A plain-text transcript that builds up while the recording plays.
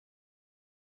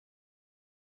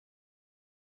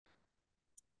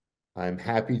I'm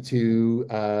happy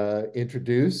to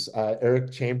introduce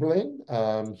Eric Chamberlin.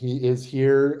 He is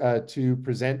here to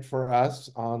present for us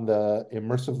on the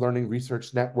Immersive Learning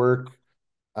Research Network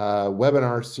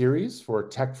webinar series for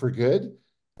Tech for Good.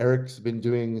 Eric's been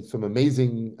doing some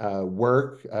amazing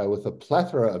work with a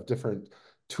plethora of different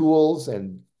tools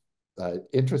and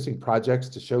interesting projects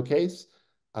to showcase.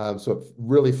 So it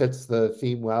really fits the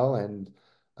theme well, and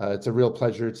it's a real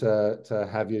pleasure to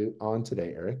have you on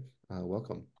today, Eric.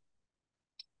 Welcome.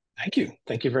 Thank you.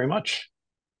 Thank you very much.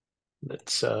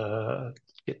 Let's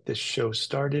get this show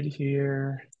started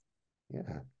here.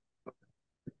 Yeah.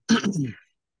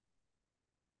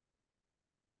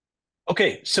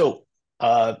 Okay, so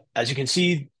as you can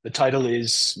see, the title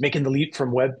is Making the Leap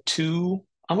from Web 2.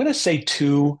 I'm going to say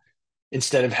 2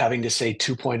 instead of having to say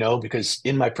 2.0 because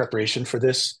in my preparation for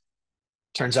this,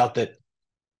 turns out that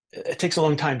it takes a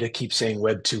long time to keep saying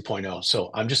Web 2.0. So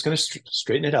I'm just going to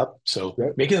straighten it up. So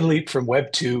making the leap from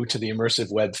Web 2 to the immersive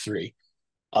Web 3.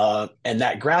 And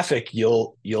that graphic,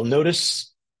 you'll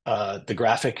notice the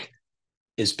graphic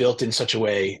is built in such a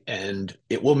way, and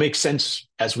it will make sense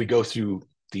as we go through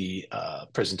the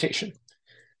presentation.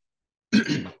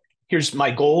 Here's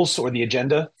my goals or the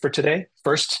agenda for today.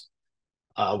 First,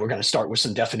 we're going to start with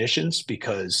some definitions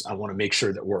because I want to make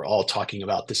sure that we're all talking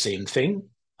about the same thing.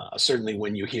 Certainly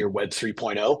when you hear Web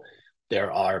 3.0,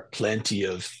 there are plenty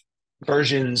of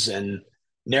versions and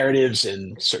narratives,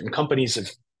 and certain companies have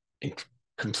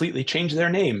completely changed their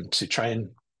name to try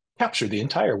and capture the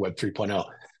entire Web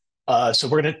 3.0. So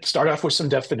we're going to start off with some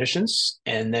definitions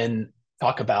and then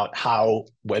talk about how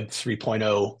Web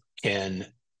 3.0 can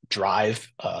drive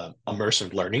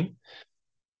immersive learning.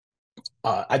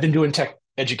 I've been doing tech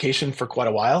education for quite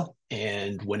a while,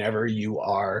 and whenever you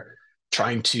are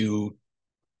trying to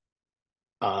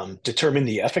determine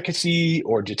the efficacy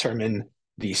or determine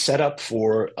the setup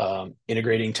for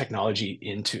integrating technology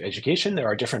into education, there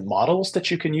are different models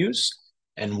that you can use.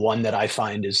 And one that I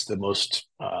find is the most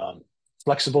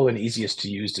flexible and easiest to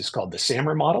use is called the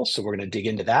S.A.M.R model. So we're going to dig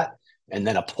into that and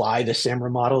then apply the S.A.M.R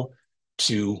model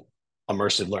to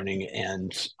immersive learning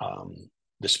and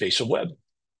the spatial web.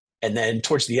 And then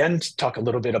towards the end, talk a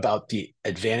little bit about the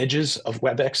advantages of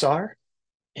WebXR.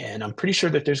 And I'm pretty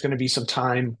sure that there's going to be some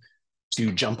time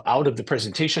to jump out of the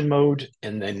presentation mode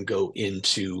and then go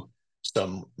into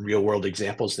some real world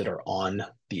examples that are on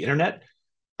the internet.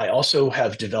 I also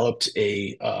have developed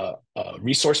a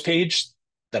resource page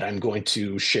that I'm going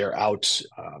to share out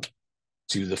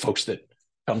to the folks that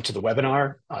come to the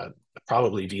webinar,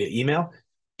 probably via email.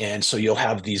 And so you'll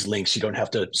have these links. You don't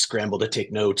have to scramble to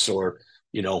take notes or,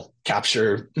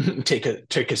 capture, take a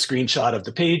screenshot of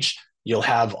the page. You'll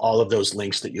have all of those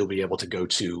links that you'll be able to go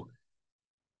to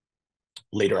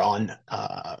later on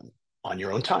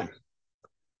your own time.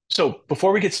 So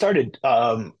before we get started,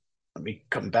 let me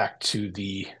come back to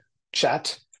the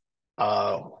chat.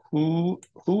 Who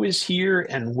is here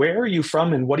and where are you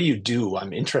from and what do you do?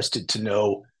 I'm interested to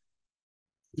know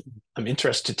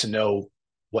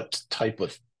what type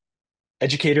of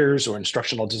educators or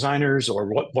instructional designers or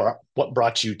what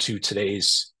brought you to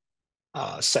today's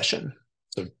session.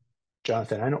 So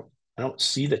Jonathan, I don't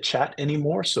see the chat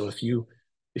anymore. So if you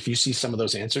see some of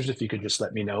those answers, if you could just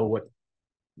let me know what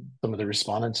some of the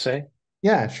respondents say.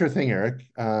 Yeah, sure thing, Eric.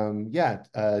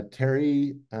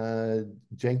 Terry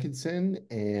Jenkinson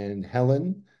and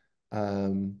Helen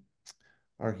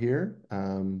are here.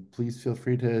 Please feel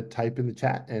free to type in the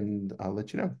chat and I'll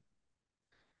let you know.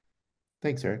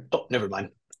 Thanks, Eric. Oh, never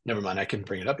mind. I can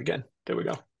bring it up again. There we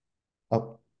go.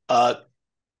 Oh.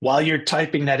 While you're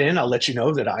typing that in, I'll let you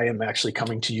know that I am actually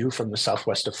coming to you from the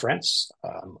southwest of France.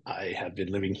 I have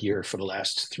been living here for the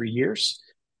last 3 years,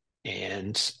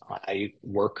 and I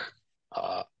work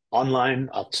online.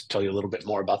 I'll tell you a little bit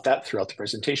more about that throughout the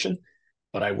presentation,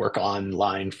 but I work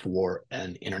online for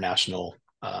an international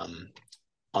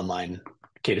online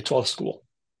K-12 school.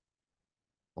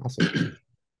 Awesome.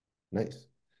 Nice.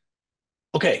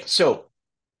 Okay, so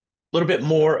a little bit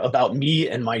more about me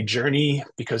and my journey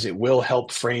because it will help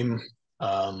frame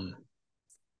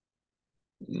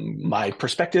my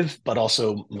perspective, but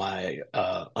also my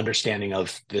understanding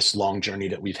of this long journey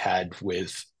that we've had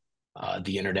with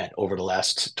the internet over the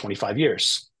last 25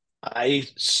 years. I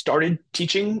started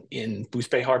teaching in Booth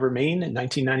Bay Harbor, Maine in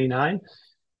 1999,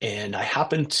 and I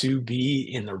happened to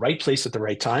be in the right place at the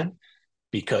right time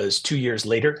because 2 years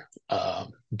later,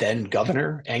 then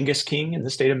Governor Angus King in the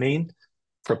state of Maine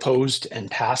proposed and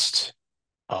passed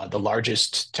the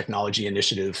largest technology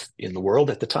initiative in the world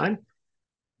at the time,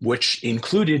 which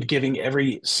included giving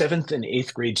every 7th and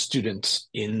 8th grade student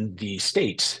in the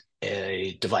state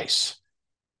a device.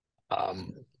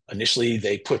 Initially,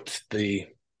 they put the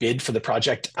bid for the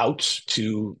project out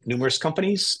to numerous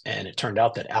companies, and it turned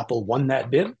out that Apple won that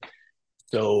bid.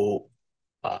 So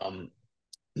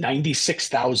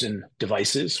 96,000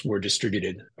 devices were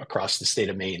distributed across the state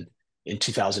of Maine in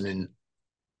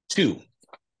 2002.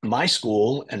 My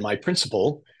school and my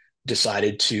principal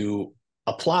decided to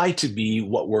apply to be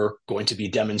what were going to be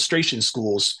demonstration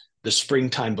schools the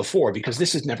springtime before, because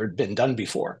this has never been done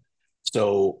before.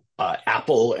 So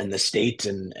Apple and the state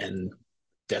and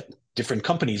that different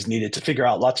companies needed to figure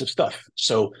out lots of stuff.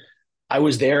 So I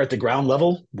was there at the ground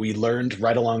level. We learned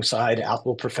right alongside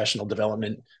Apple professional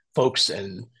development folks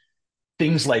and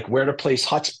things like where to place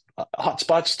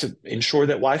hotspots to ensure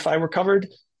that Wi-Fi were covered,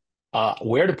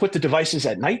 where to put the devices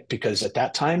at night, because at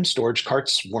that time, storage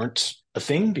carts weren't a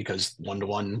thing because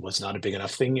one-to-one was not a big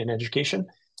enough thing in education.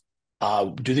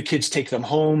 Do the kids take them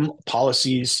home,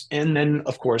 policies, and then,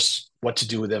 of course, what to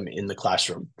do with them in the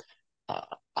classroom.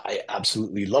 I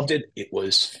absolutely loved it. It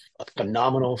was a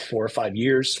phenomenal 4 or 5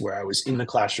 years where I was in the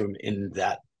classroom in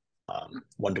that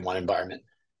one-to-one environment.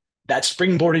 That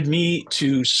springboarded me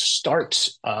to start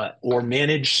or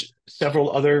manage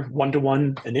several other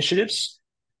one-to-one initiatives,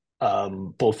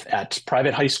 both at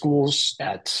private high schools,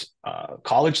 at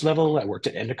college level. I worked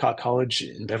at Endicott College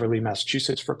in Beverly,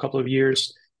 Massachusetts for a couple of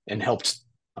years and helped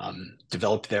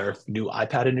develop their new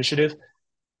iPad initiative.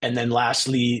 And then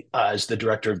lastly, as the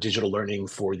director of digital learning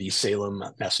for the Salem,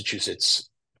 Massachusetts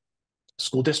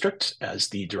school district as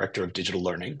the director of digital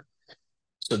learning.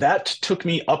 So that took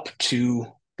me up to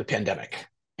the pandemic.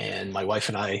 And my wife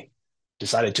and I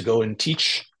decided to go and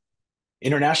teach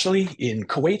internationally in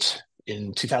Kuwait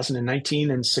in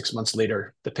 2019. And 6 months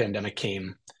later, the pandemic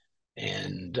came.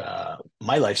 And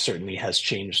my life certainly has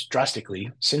changed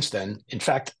drastically since then. In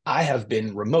fact, I have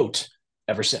been remote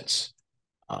ever since.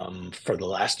 For the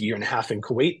last year and a half in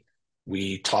Kuwait,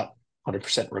 we taught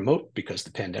 100% remote because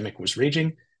the pandemic was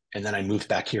raging. And then I moved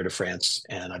back here to France,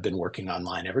 and I've been working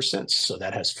online ever since. So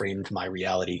that has framed my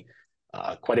reality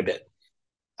quite a bit.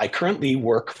 I currently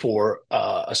work for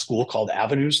a school called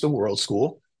Avenues, the World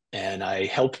School, and I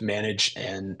help manage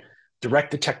and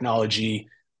direct the technology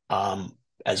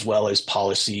as well as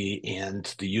policy and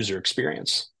the user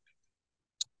experience.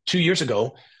 2 years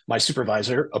ago, my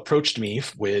supervisor approached me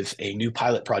with a new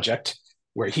pilot project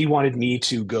where he wanted me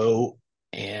to go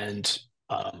and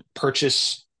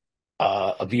purchase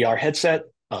a VR headset,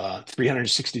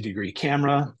 360-degree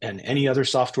camera, and any other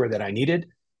software that I needed,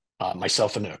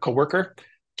 myself and a coworker,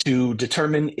 to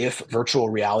determine if virtual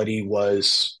reality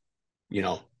was,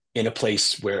 in a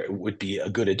place where it would be a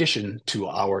good addition to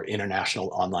our international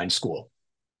online school.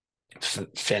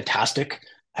 Fantastic.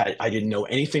 I didn't know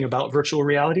anything about virtual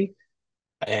reality.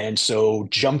 And so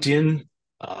jumped in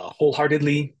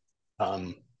wholeheartedly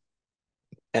and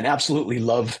absolutely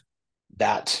love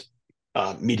that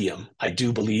medium. I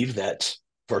do believe that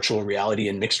virtual reality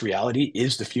and mixed reality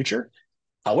is the future.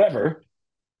 However,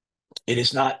 it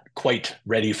is not quite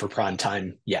ready for prime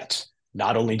time yet.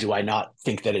 Not only do I not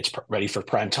think that it's ready for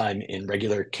prime time in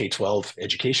regular K-12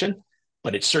 education,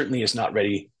 but it certainly is not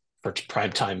ready for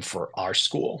prime time for our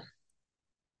school.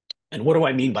 And what do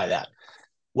I mean by that?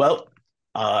 Well,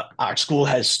 our school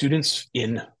has students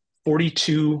in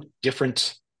 42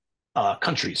 different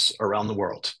countries around the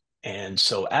world. And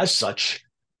so as such,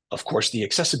 of course, the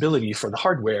accessibility for the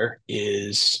hardware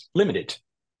is limited.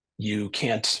 You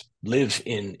can't live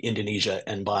in Indonesia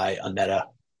and buy a Meta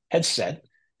headset.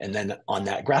 And then on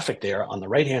that graphic there on the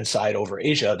right-hand side over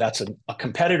Asia, that's a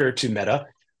competitor to Meta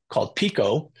called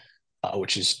Pico,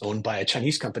 which is owned by a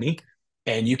Chinese company.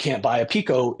 And you can't buy a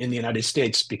Pico in the United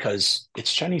States because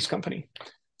it's a Chinese company.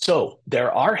 So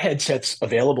there are headsets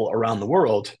available around the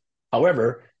world.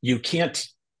 However, you can't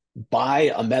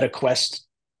buy a Meta Quest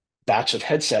batch of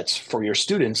headsets for your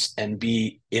students and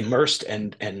be immersed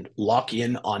and lock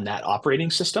in on that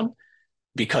operating system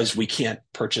because we can't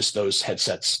purchase those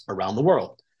headsets around the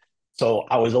world. So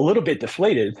I was a little bit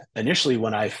deflated initially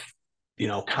when I,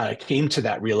 kind of came to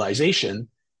that realization.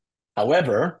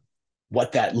 However,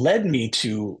 what that led me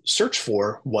to search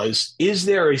for was, is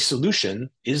there a solution?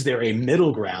 Is there a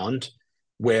middle ground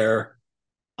where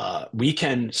we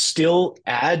can still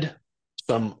add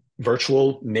some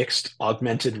virtual mixed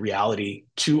augmented reality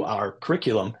to our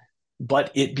curriculum,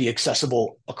 but it be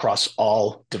accessible across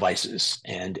all devices?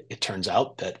 And it turns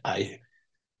out that I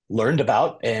learned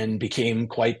about and became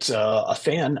quite a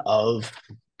fan of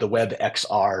the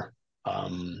WebXR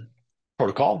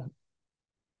protocol,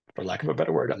 for lack of a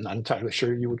better word. I'm not entirely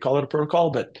sure you would call it a protocol,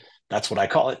 but that's what I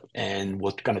call it. And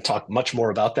we're going to talk much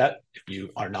more about that if you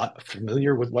are not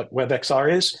familiar with what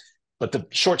WebXR is. But the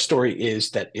short story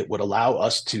is that it would allow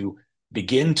us to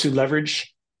begin to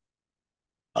leverage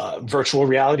virtual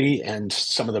reality and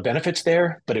some of the benefits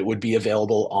there, but it would be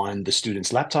available on the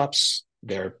students' laptops,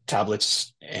 their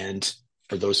tablets, and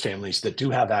for those families that do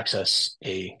have access,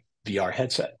 a VR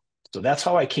headset. So that's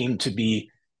how I came to be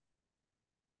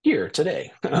here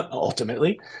today,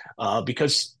 ultimately,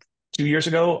 because 2 years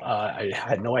ago, I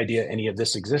had no idea any of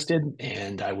this existed,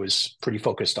 and I was pretty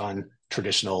focused on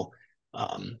traditional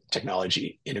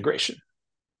technology integration.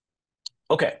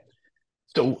 Okay,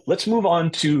 so let's move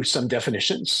on to some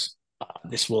definitions.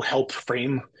 This will help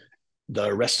frame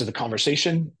the rest of the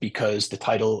conversation because the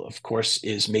title, of course,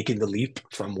 is Making the Leap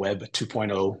from Web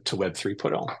 2.0 to Web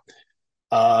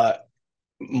 3.0.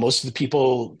 Most of the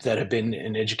people that have been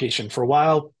in education for a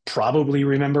while probably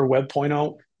remember Web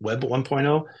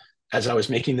 1.0. As I was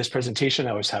making this presentation,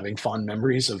 I was having fond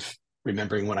memories of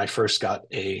remembering when I first got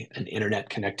an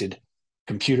internet-connected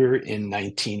computer in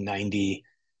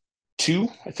 1992,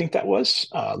 I think that was,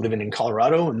 living in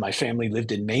Colorado, and my family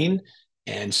lived in Maine.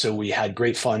 And so we had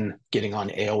great fun getting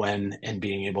on AON and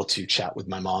being able to chat with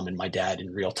my mom and my dad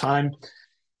in real time.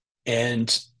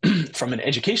 And from an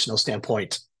educational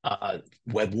standpoint,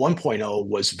 Web 1.0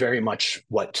 was very much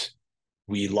what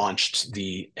we launched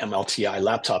the MLTI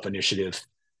laptop initiative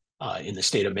in the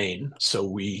state of Maine.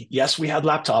 So yes, we had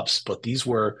laptops, but these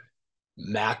were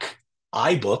Mac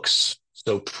iBooks,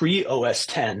 so pre-OS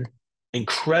 10,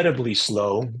 incredibly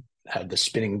slow, had the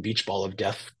spinning beach ball of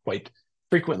death quite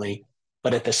frequently.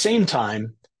 But at the same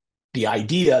time, the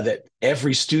idea that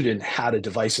every student had a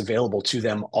device available to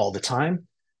them all the time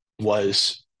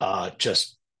was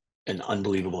just an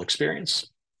unbelievable experience.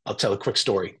 I'll tell a quick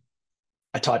story.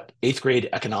 I taught eighth grade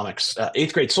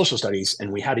social studies,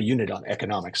 and we had a unit on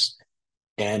economics.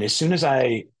 And as soon as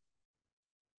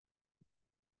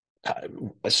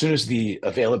the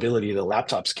availability of the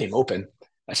laptops came open,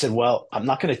 I said, well, I'm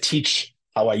not going to teach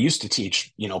how I used to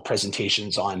teach,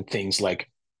 presentations on things like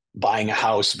buying a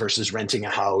house versus renting a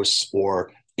house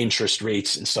or interest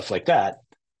rates and stuff like that.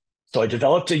 So I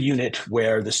developed a unit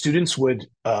where the students would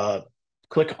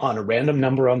click on a random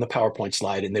number on the PowerPoint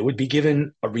slide, and they would be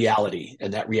given a reality.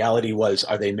 And that reality was,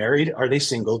 are they married? Are they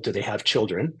single? Do they have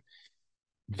children?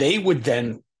 They would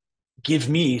then give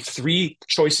me 3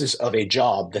 choices of a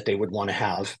job that they would want to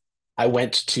have. I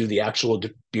went to the actual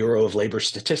Bureau of Labor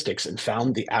Statistics and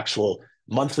found the actual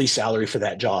monthly salary for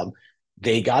that job.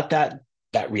 They got that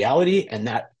reality and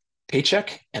that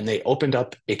paycheck, and they opened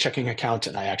up a checking account,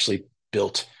 and I actually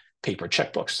built paper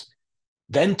checkbooks.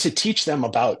 Then to teach them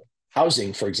about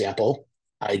housing, for example,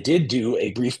 I did do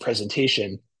a brief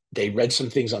presentation. They read some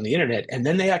things on the internet, and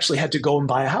then they actually had to go and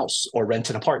buy a house or rent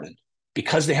an apartment.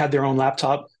 Because they had their own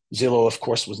laptop, Zillow, of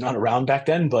course, was not around back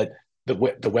then, but the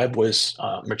web was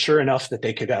mature enough that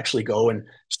they could actually go and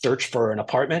search for an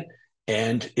apartment.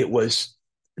 And it was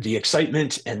the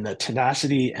excitement and the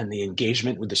tenacity and the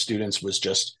engagement with the students was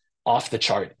just off the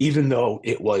chart, even though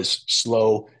it was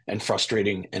slow and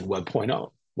frustrating in Web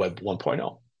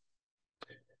 1.0.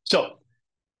 So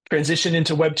transition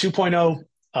into Web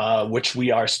 2.0, which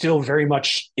we are still very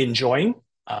much enjoying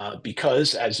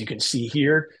because, as you can see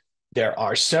here, there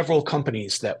are several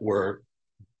companies that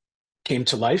came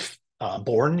to life,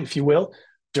 born, if you will,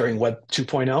 during Web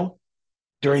 2.0,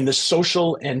 during the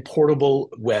social and portable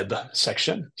web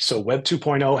section. So Web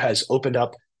 2.0 has opened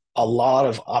up a lot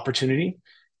of opportunity.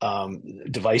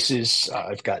 Devices,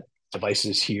 I've got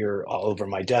devices here all over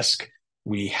my desk.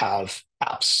 We have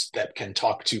apps that can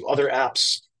talk to other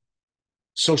apps,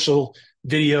 social,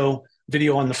 video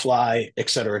on the fly, et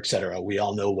cetera, et cetera. We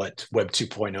all know what Web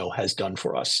 2.0 has done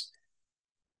for us.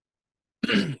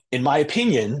 In my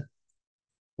opinion,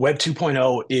 Web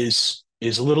 2.0 is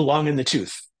a little long in the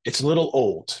tooth. It's a little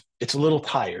old. It's a little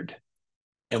tired.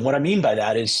 And what I mean by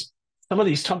that is some of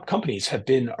these companies have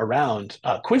been around.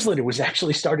 Quizlet was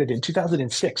actually started in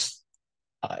 2006.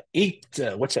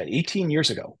 18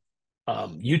 years ago.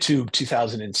 YouTube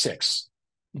 2006.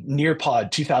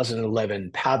 Nearpod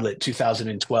 2011. Padlet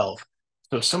 2012.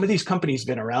 So some of these companies have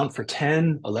been around for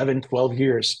 10, 11, 12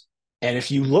 years. And if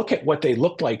you look at what they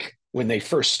looked like when they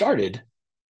first started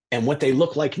and what they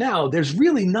look like now, there's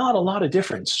really not a lot of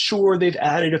difference. Sure, they've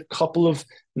added a couple of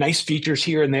nice features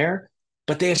here and there,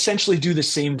 but they essentially do the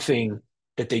same thing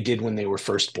that they did when they were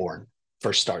first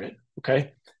started,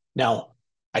 okay? Now,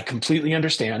 I completely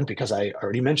understand, because I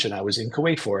already mentioned I was in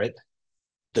Kuwait for it,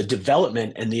 the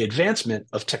development and the advancement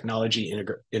of technology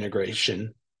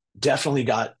integration definitely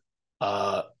got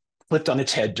flipped on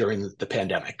its head during the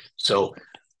pandemic. So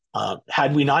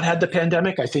had we not had the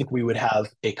pandemic, I think we would have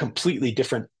a completely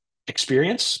different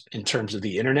experience in terms of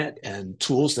the internet and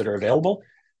tools that are available.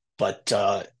 But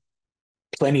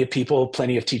plenty of people,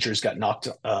 plenty of teachers got knocked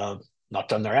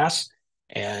on their ass.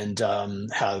 and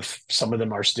have some of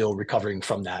them are still recovering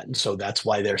from that. And so that's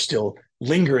why they're still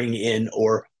lingering in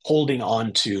or holding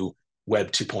on to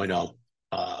Web 2.0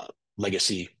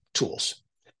 legacy tools.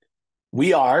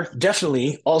 We are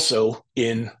definitely also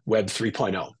in Web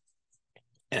 3.0.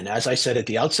 And as I said at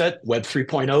the outset, Web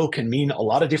 3.0 can mean a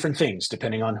lot of different things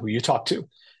depending on who you talk to.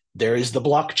 There is the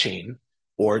blockchain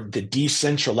or the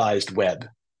decentralized web,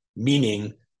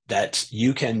 meaning that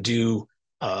you can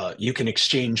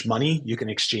exchange money, you can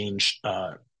exchange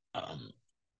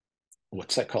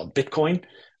what's that called? Bitcoin.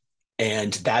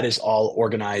 And that is all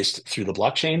organized through the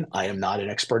blockchain. I am not an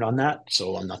expert on that,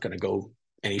 so I'm not going to go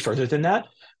any further than that.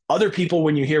 Other people,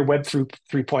 when you hear Web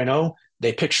 3.0,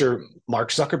 they picture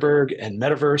Mark Zuckerberg and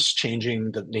Metaverse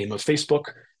changing the name of Facebook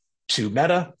to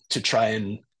Meta to try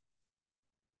and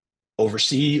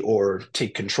oversee or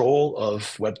take control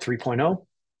of Web 3.0.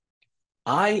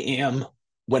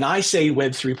 When I say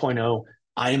Web 3.0,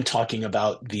 I am talking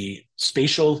about the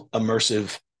spatial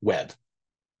immersive web.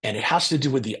 And it has to do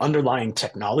with the underlying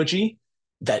technology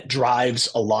that drives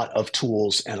a lot of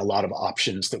tools and a lot of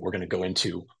options that we're going to go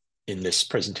into in this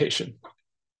presentation.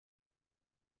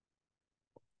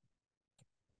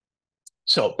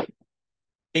 So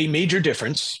the major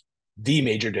difference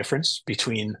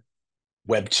between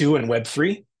Web 2 and Web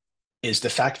 3 is the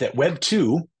fact that Web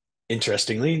 2,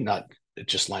 interestingly, it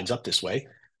just lines up this way,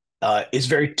 is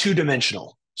very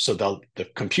two-dimensional. So the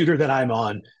computer that I'm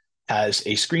on has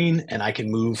a screen and I can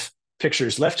move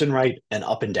pictures left and right and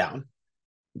up and down.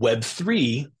 Web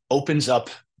 3 opens up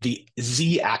the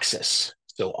Z-axis.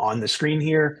 So on the screen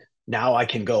here, now I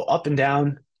can go up and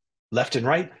down, left and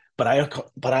right, but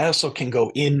I also can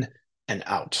go in and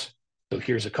out. So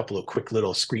here's a couple of quick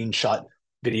little screenshot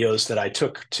videos that I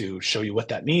took to show you what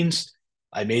that means.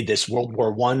 I made this World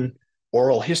War I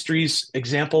oral histories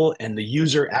example, and the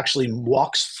user actually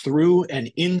walks through and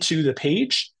into the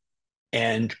page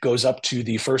and goes up to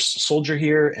the first soldier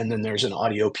here. And then there's an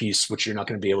audio piece, which you're not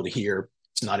going to be able to hear.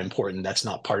 It's not important. That's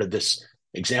not part of this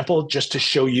example, just to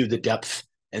show you the depth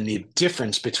and the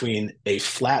difference between a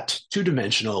flat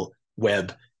two-dimensional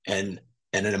web and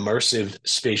an immersive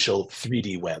spatial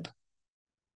 3D web.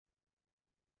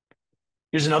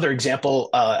 Here's another example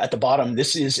at the bottom.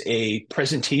 This is a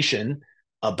presentation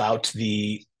about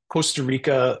the Costa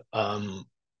Rica I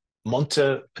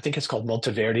think it's called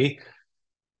Monteverde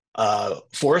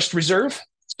Forest Reserve.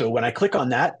 So when I click on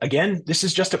that, again, this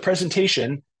is just a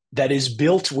presentation that is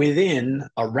built within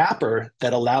a wrapper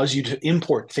that allows you to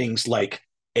import things like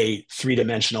a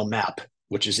three-dimensional map,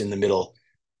 which is in the middle,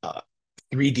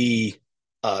 3D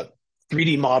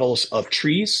models of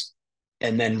trees,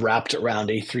 and then wrapped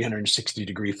around a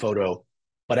 360-degree photo.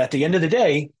 But at the end of the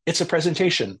day, it's a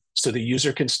presentation. So the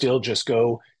user can still just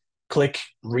go click,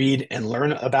 read, and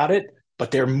learn about it,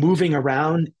 but they're moving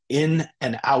around in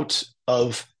and out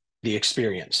of the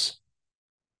experience.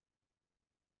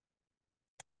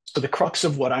 So the crux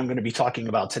of what I'm going to be talking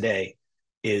about today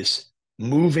is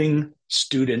moving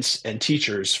students and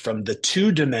teachers from the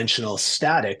two-dimensional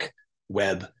static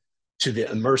web to the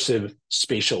immersive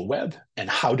spatial web, and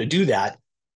how to do that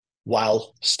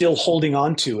while still holding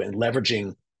on to and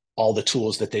leveraging all the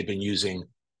tools that they've been using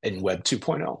in Web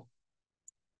 2.0.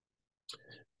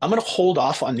 I'm going to hold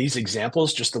off on these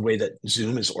examples just the way that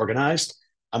Zoom is organized.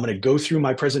 I'm going to go through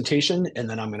my presentation, and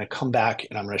then I'm going to come back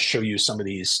and I'm going to show you some of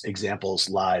these examples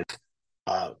live.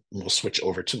 We'll switch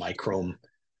over to my Chrome,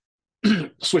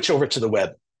 switch over to the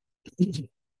web.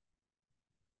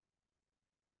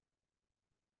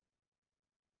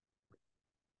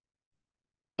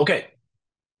 Okay.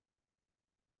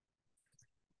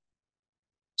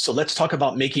 So let's talk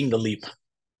about making the leap.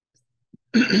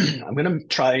 I'm going to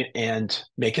try and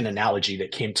make an analogy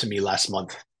that came to me last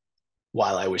month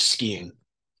while I was skiing.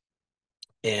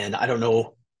 And I don't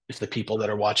know if the people that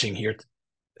are watching here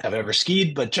have ever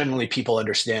skied, but generally people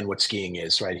understand what skiing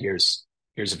is, right? Here's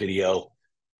a video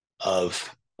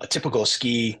of a typical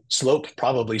ski slope,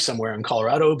 probably somewhere in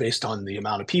Colorado, based on the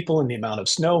amount of people and the amount of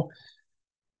snow.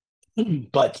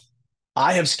 But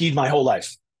I have skied my whole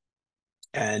life,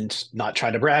 and not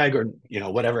trying to brag or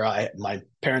whatever. My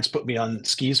parents put me on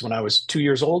skis when I was 2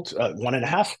 years old,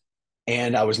 1.5,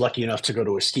 and I was lucky enough to go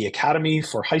to a ski academy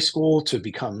for high school to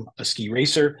become a ski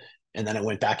racer. And then I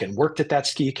went back and worked at that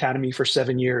ski academy for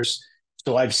 7 years.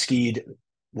 So I've skied.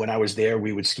 When I was there,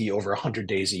 we would ski over 100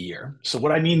 days a year. So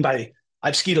what I mean by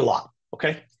I've skied a lot,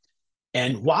 okay?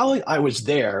 And while I was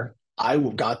there, I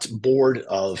got bored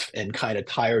of and kind of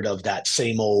tired of that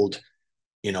same old,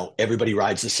 everybody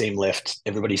rides the same lift,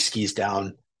 everybody skis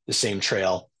down the same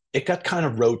trail. It got kind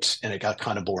of rote and it got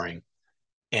kind of boring.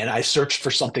 And I searched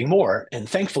for something more. And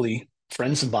thankfully,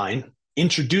 friends of mine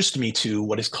introduced me to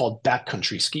what is called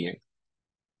backcountry skiing.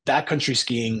 Backcountry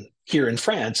skiing here in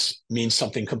France means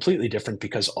something completely different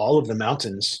because all of the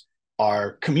mountains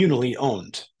are communally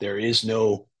owned. There is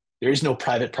no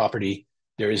private property.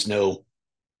 There is no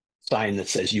sign that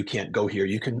says you can't go here.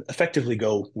 You can effectively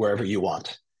go wherever you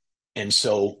want. And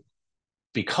so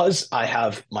because I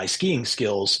have my skiing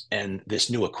skills and this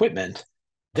new equipment,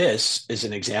 this is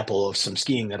an example of some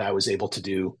skiing that I was able to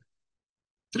do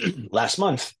last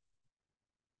month.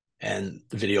 And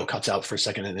the video cuts out for a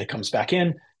second and it comes back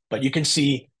in, but you can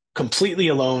see completely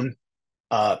alone,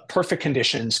 perfect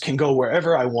conditions, can go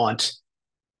wherever I want.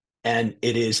 And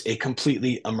it is a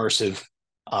completely immersive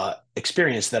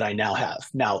experience that I now have.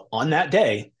 Now, on that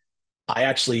day, I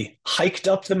actually hiked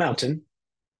up the mountain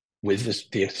with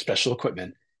the special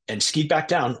equipment and skied back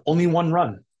down, only one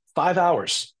run, 5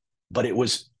 hours, but it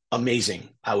was amazing.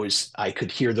 I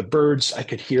could hear the birds. I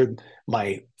could hear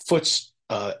my foots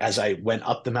as I went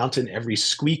up the mountain, every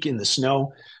squeak in the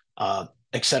snow,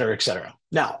 et cetera, et cetera.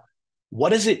 Now, what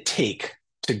does it take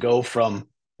to go from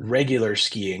regular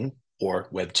skiing or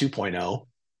Web 2.0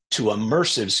 to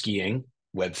immersive skiing,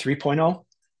 Web 3.0?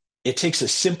 It takes a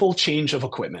simple change of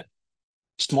equipment,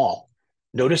 small.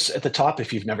 Notice at the top,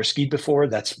 if you've never skied before,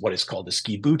 that's what is called a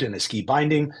ski boot and a ski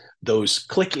binding. Those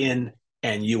click in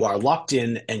and you are locked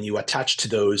in and you attach to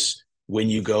those when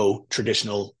you go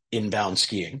traditional inbound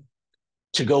skiing.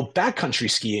 To go backcountry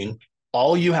skiing,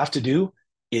 all you have to do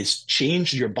is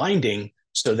change your binding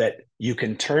so that you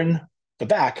can turn the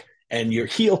back and your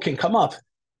heel can come up,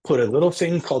 put a little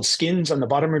thing called skins on the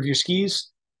bottom of your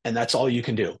skis, and that's all you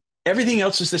can do. Everything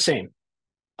else is the same.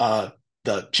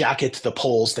 The jacket, the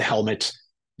poles, the helmet,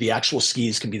 the actual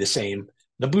skis can be the same.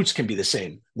 The boots can be the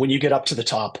same. When you get up to the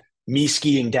top, me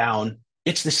skiing down,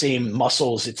 it's the same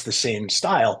muscles, it's the same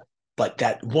style, but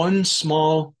that one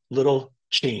small little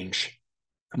change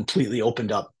completely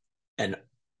opened up and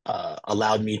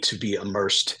allowed me to be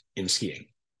immersed in skiing.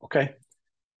 Okay.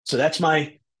 So that's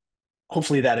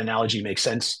hopefully that analogy makes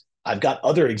sense. I've got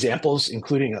other examples,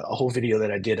 including a whole video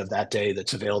that I did of that day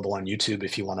that's available on YouTube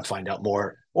if you want to find out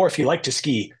more, or if you like to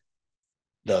ski.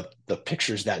 The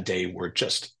pictures that day were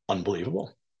just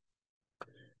unbelievable.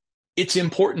 It's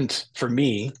important for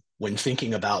me when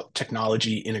thinking about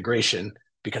technology integration,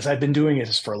 because I've been doing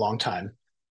this for a long time,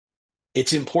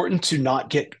 it's important to not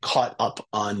get caught up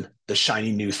on the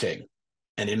shiny new thing.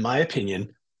 And in my opinion,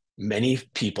 many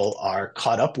people are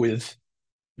caught up with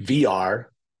VR,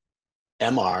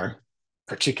 MR,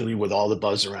 particularly with all the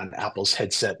buzz around Apple's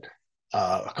headset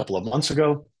a couple of months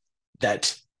ago,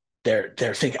 that they're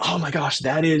thinking, oh my gosh,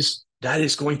 that is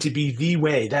going to be the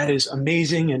way. That is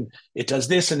amazing. And it does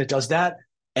this and it does that.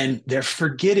 And they're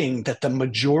forgetting that the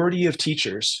majority of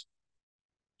teachers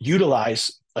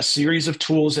utilize a series of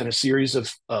tools and a series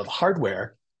of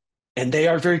hardware, and they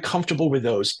are very comfortable with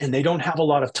those. And they don't have a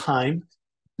lot of time,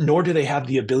 nor do they have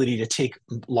the ability to take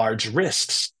large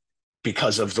risks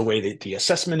because of the way that the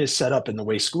assessment is set up and the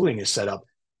way schooling is set up.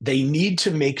 They need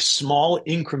to make small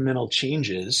incremental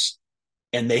changes,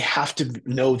 and they have to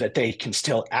know that they can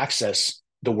still access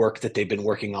the work that they've been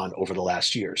working on over the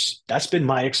last years. That's been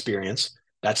my experience.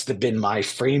 That's been my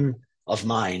frame of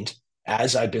mind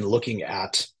as I've been looking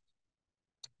at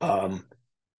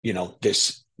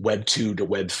this Web 2 to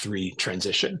Web 3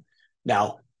 transition.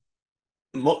 Now,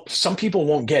 some people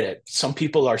won't get it. Some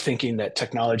people are thinking that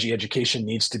technology education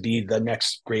needs to be the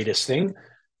next greatest thing.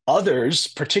 Others,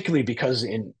 particularly because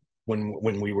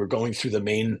when we were going through the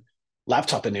main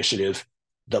laptop initiative,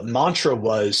 the mantra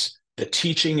was the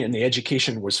teaching and the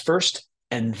education was first,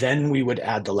 and then we would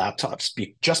add the laptops.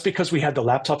 Just because we had the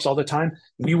laptops all the time,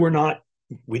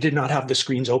 we did not have the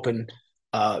screens open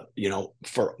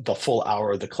for the full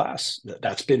hour of the class.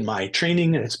 That's been my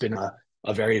training, and it's been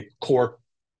a very core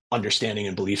understanding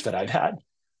and belief that I've had.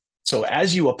 So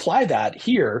as you apply that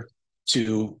here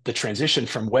to the transition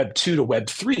from Web 2 to Web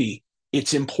 3,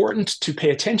 it's important to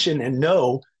pay attention and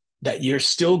know that you're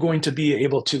still going to be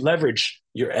able to leverage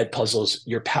your Edpuzzles,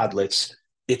 your Padlets.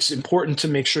 It's important to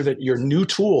make sure that your new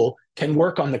tool can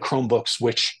work on the Chromebooks,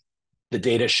 which the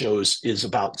data shows is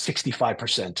about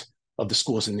 65% of the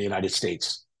schools in the United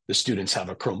States, the students have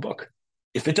a Chromebook.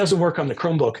 If it doesn't work on the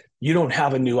Chromebook, you don't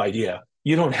have a new idea.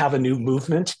 You don't have a new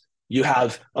movement. You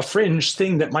have a fringe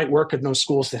thing that might work in those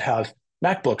schools that have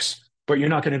MacBooks, but you're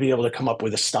not going to be able to come up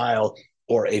with a style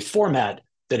or a format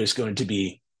that is going to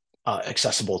be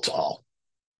accessible to all.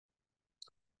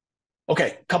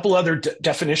 Okay, a couple other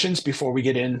definitions before we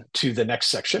get into the next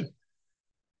section.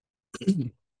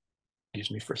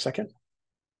 Excuse me for a second.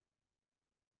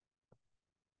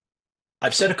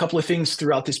 I've said a couple of things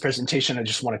throughout this presentation. I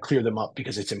just want to clear them up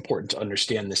because it's important to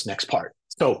understand this next part.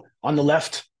 So on the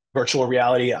left, virtual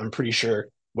reality, I'm pretty sure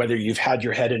whether you've had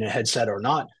your head in a headset or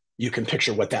not, you can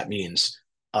picture what that means.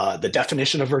 The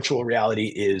definition of virtual reality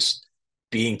is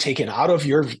being taken out of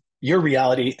your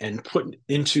reality and put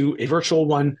into a virtual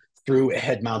one through a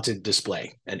head-mounted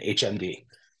display, an HMD.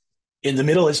 In the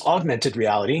middle is augmented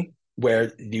reality,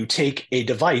 where you take a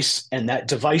device and that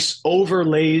device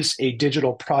overlays a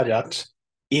digital product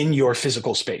in your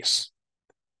physical space.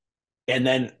 And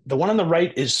then the one on the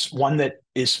right is one that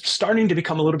is starting to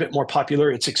become a little bit more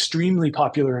popular. It's extremely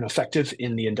popular and effective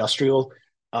in the industrial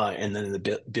and then in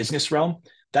the business realm.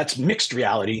 That's mixed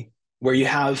reality, where you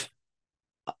have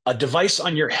a device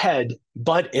on your head,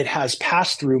 but it has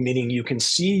pass-through, meaning you can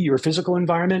see your physical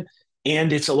environment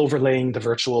and it's overlaying the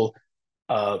virtual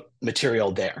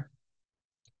material there.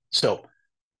 So,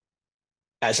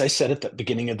 as I said at the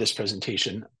beginning of this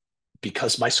presentation,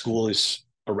 because my school is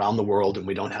around the world and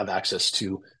we don't have access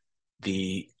to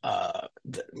the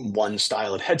one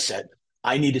style of headset,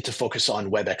 I needed to focus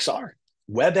on WebXR.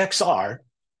 WebXR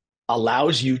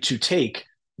allows you to take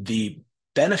the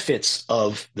benefits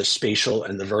of the spatial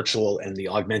and the virtual and the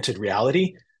augmented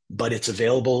reality, but it's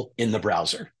available in the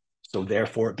browser. So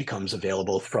therefore, it becomes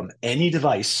available from any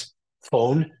device,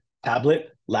 phone,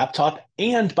 tablet, laptop,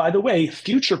 and by the way,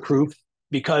 future-proof,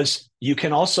 because you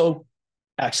can also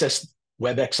access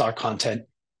WebXR content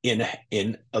in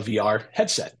a VR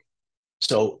headset.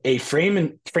 So a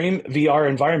FrameVR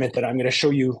environment that I'm going to show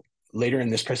you later in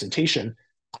this presentation,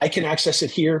 I can access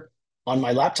it here on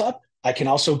my laptop. I can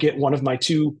also get one of my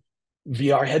two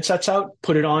VR headsets out,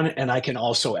 put it on, and I can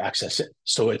also access it.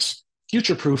 So it's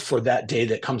future-proof for that day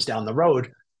that comes down the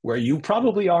road where you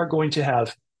probably are going to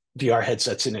have VR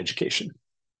headsets in education.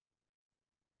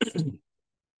 A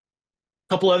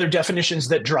couple other definitions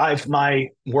that drive my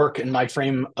work and my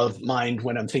frame of mind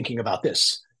when I'm thinking about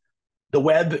this. The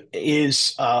web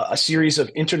is a series of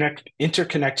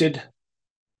interconnected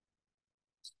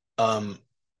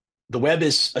the web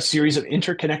is a series of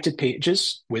interconnected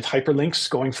pages with hyperlinks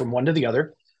going from one to the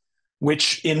other,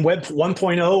 which in Web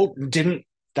 1.0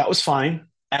 that was fine.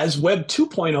 As Web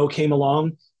 2.0 came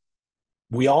along,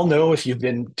 we all know, if you've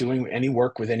been doing any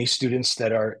work with any students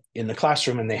that are in the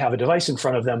classroom and they have a device in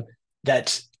front of them,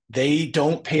 that they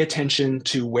don't pay attention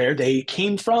to where they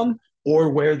came from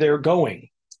or where they're going.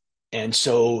 And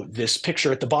so this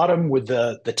picture at the bottom with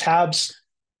the tabs,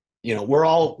 we're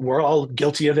all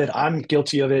guilty of it. I'm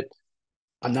guilty of it.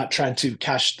 I'm not trying to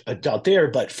cast a doubt there,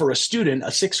 but for a student, a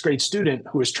 6th grade student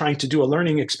who is trying to do a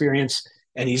learning experience,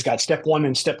 and he's got step 1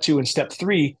 and step 2 and step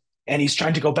 3, and he's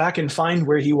trying to go back and find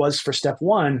where he was for step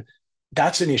 1,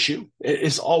 that's an issue.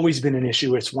 It's always been an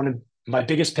issue. It's one of my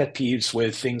biggest pet peeves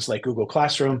with things like Google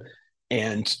Classroom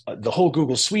and the whole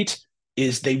Google Suite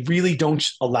is they really don't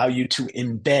allow you to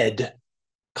embed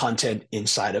content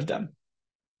inside of them.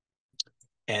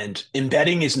 And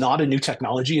embedding is not a new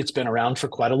technology. It's been around for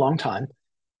quite a long time.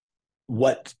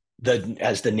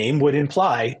 As the name would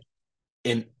imply,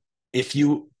 if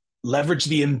you leverage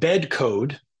the embed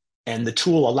code and the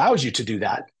tool allows you to do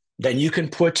that, then you can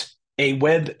put a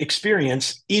web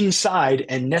experience inside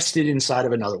and nested inside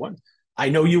of another one. I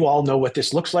know you all know what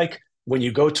this looks like when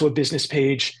you go to a business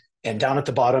page and down at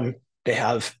the bottom, they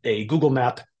have a Google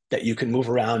map that you can move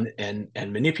around and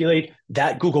manipulate.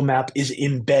 That Google map is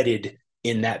embedded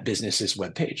in that business's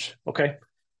web page, okay?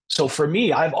 So for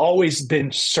me, I've always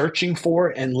been searching for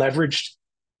and leveraged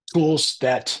tools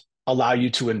that allow you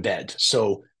to embed.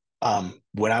 So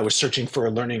when I was searching for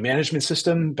a learning management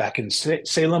system back in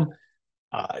Salem,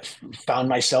 I found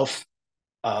myself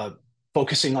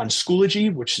focusing on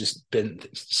Schoology, which has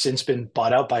since been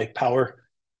bought out by Power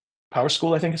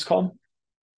School, I think it's called.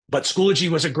 But Schoology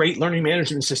was a great learning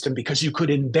management system because you could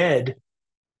embed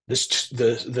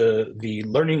the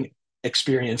learning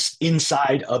experience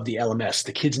inside of the LMS.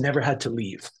 The kids never had to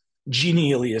leave.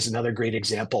 Genially is another great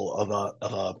example of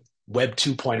a Web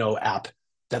 2.0 app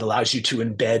that allows you to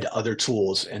embed other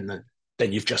tools, and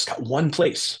then you've just got one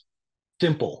place.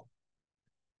 Simple.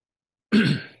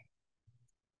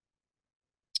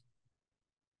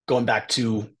 Going back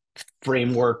to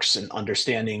frameworks and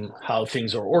understanding how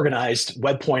things are organized,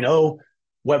 Web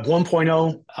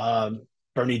 1.0,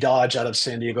 Bernie Dodge out of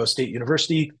San Diego State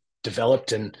University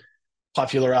developed and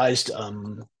popularized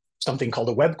something called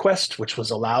a web quest, which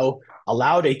was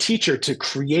allowed a teacher to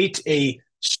create a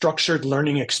structured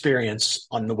learning experience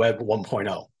on the Web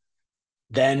 1.0.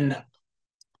 Then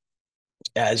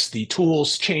as the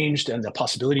tools changed and the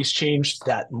possibilities changed,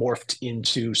 that morphed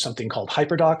into something called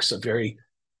HyperDocs, a very,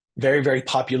 very, very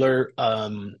popular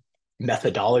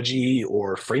methodology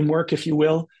or framework, if you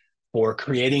will, for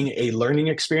creating a learning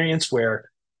experience where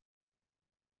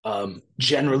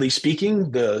Generally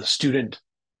speaking, the student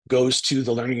goes to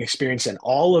the learning experience and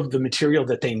all of the material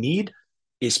that they need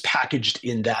is packaged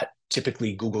in that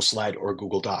typically Google Slide or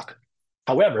Google Doc.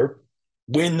 However,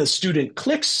 when the student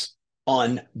clicks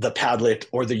on the Padlet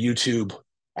or the YouTube,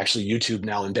 actually YouTube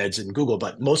now embeds in Google,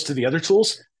 but most of the other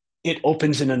tools, it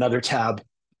opens in another tab.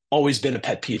 Always been a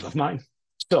pet peeve of mine.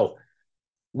 So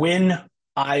when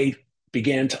I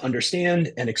began to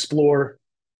understand and explore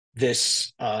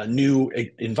this new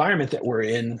environment that we're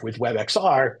in with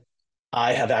WebXR,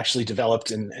 I have actually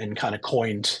developed and kind of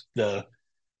coined the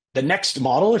next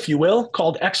model, if you will,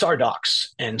 called XR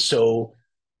Docs. And so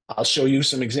I'll show you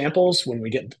some examples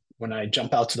when I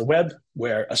jump out to the web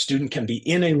where a student can be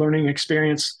in a learning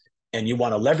experience and you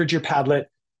want to leverage your Padlet.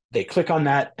 They click on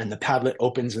that and the Padlet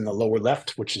opens in the lower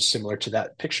left, which is similar to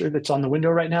that picture that's on the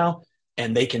window right now.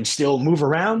 And they can still move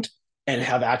around and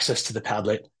have access to the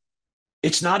Padlet.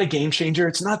 It's not a game changer.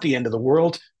 It's not the end of the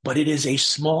world, but it is a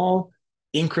small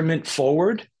increment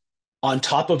forward on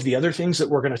top of the other things that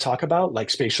we're going to talk about, like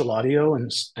spatial audio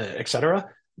and et cetera,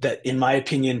 that in my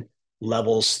opinion,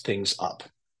 levels things up.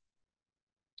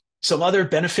 Some other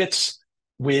benefits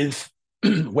with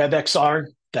WebXR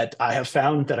that I have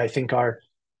found that I think are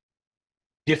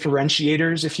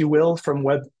differentiators, if you will, from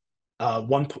Web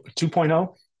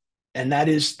 2.0, and that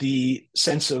is the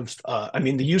sense of,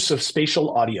 the use of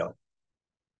spatial audio.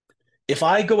 If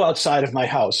I go outside of my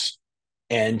house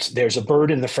and there's a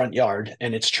bird in the front yard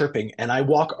and it's chirping and I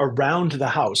walk around the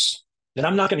house, then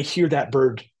I'm not going to hear that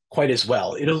bird quite as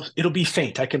well. It'll be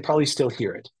faint. I can probably still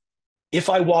hear it. If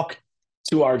I walk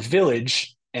to our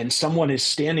village and someone is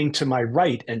standing to my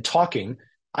right and talking,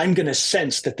 I'm going to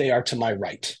sense that they are to my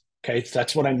right. Okay,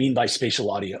 that's what I mean by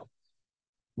spatial audio.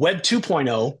 Web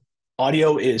 2.0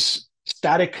 audio is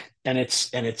static and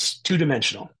it's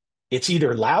two-dimensional. It's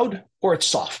either loud or it's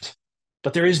soft,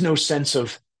 but there is no sense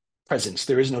of presence.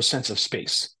 There is no sense of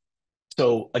space.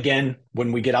 So again,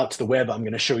 when we get out to the web, I'm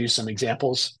going to show you some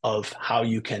examples of how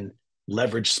you can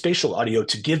leverage spatial audio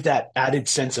to give that added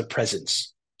sense of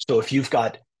presence. So if you've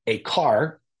got a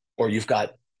car or you've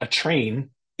got a train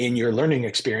in your learning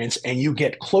experience and you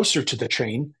get closer to the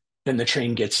train, then the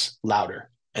train gets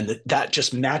louder. And that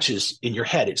just matches in your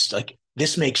head. It's like,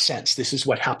 this makes sense. This is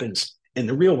what happens in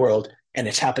the real world, and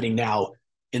it's happening now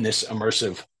in this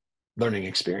immersive learning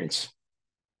experience.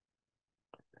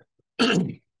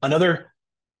 Another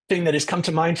thing that has come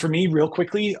to mind for me real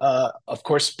quickly, of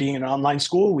course, being an online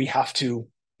school, we have to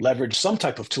leverage some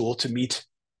type of tool to meet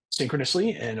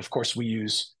synchronously. And of course, we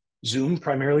use Zoom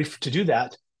primarily to do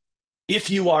that. If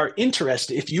you are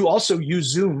interested, if you also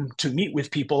use Zoom to meet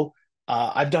with people,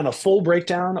 I've done a full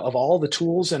breakdown of all the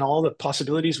tools and all the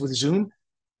possibilities with Zoom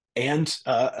and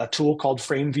a tool called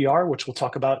FrameVR, which we'll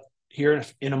talk about here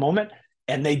in a moment.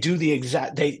 And they do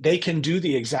they can do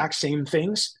the exact same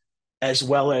things, as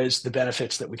well as the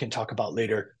benefits that we can talk about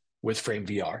later with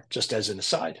FrameVR, just as an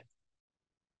aside.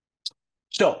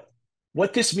 So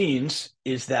what this means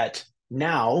is that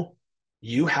now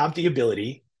you have the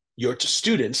ability, your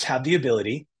students have the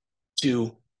ability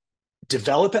to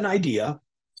develop an idea,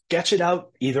 sketch it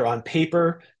out either on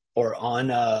paper or on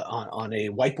a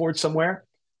whiteboard somewhere.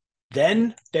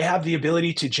 Then they have the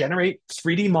ability to generate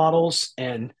 3D models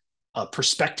and a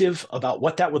perspective about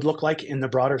what that would look like in the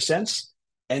broader sense.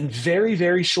 And very,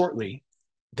 very shortly,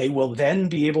 they will then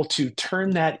be able to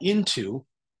turn that into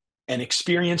an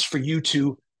experience for you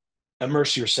to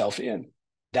immerse yourself in.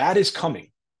 That is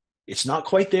coming. It's not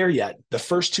quite there yet. The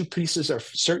first two pieces are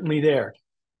certainly there.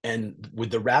 And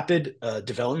with the rapid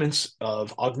developments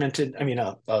of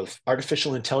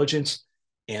artificial intelligence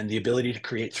and the ability to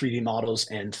create 3D models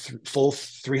and full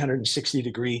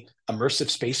 360-degree immersive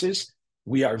spaces,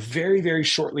 we are very, very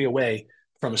shortly away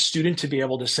from a student to be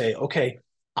able to say, okay,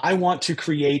 I want to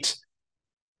create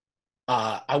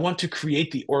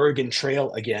the Oregon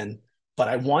Trail again, but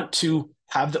I want to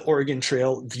have the Oregon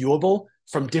Trail viewable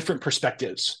from different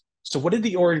perspectives. So what did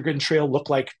the Oregon Trail look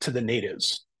like to the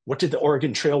natives? What did the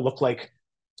Oregon Trail look like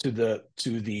to the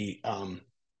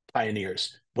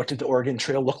pioneers? What did the Oregon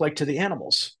Trail look like to the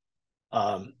animals?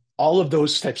 All of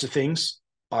those types of things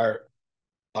are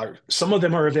some of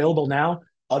them are available now.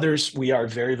 Others we are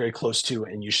very, very close to,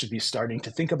 and you should be starting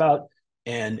to think about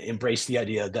and embrace the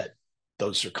idea that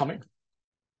those are coming.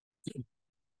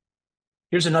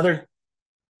 Here's another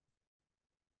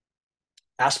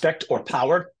aspect or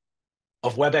power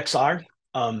of WebXR.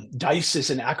 DICE is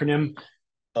an acronym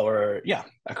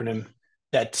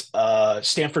that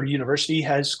Stanford University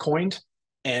has coined.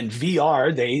 And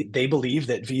VR, they believe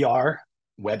that VR,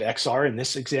 WebXR in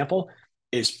this example,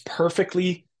 is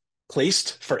perfectly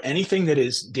placed for anything that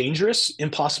is dangerous,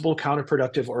 impossible,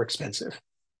 counterproductive, or expensive.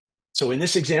 So in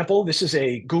this example, this is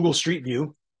a Google Street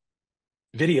View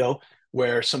video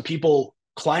where some people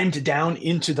climbed down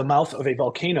into the mouth of a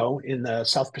volcano in the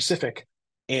South Pacific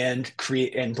and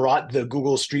brought the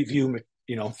Google Street View,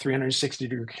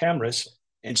 360-degree cameras.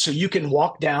 And so you can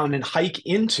walk down and hike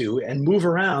into and move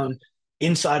around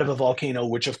inside of a volcano,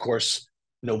 which of course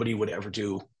nobody would ever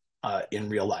do in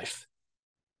real life.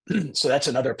 So that's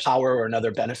another power or another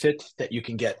benefit that you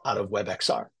can get out of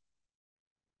WebXR.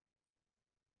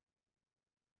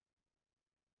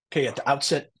 Okay, at the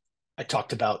outset, I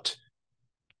talked about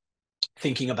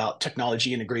thinking about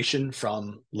technology integration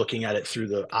from looking at it through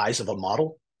the eyes of a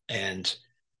model. And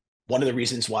one of the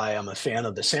reasons why I'm a fan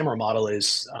of the S.A.M.R model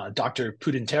is Dr.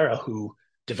 Pudentera, who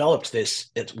developed this,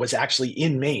 it was actually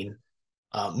in Maine,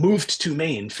 moved to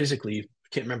Maine physically,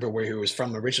 can't remember where he was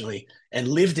from originally, and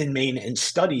lived in Maine and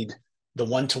studied the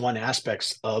one-to-one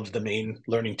aspects of the Maine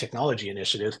Learning Technology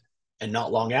Initiative. And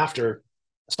not long after,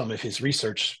 some of his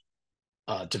research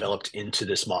developed into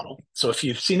this model. So if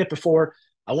you've seen it before,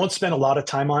 I won't spend a lot of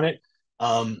time on it.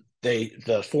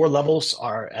 The 4 levels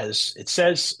are, as it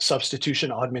says, substitution,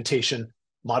 augmentation,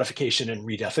 modification, and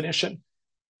redefinition.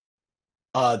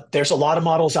 There's a lot of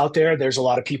models out there. There's a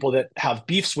lot of people that have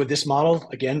beefs with this model.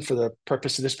 Again, for the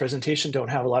purpose of this presentation, don't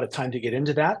have a lot of time to get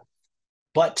into that.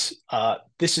 But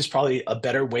this is probably a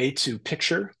better way to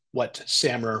picture what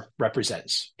S.A.M.R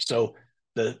represents. So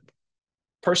the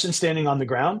person standing on the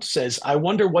ground says, I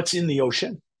wonder what's in the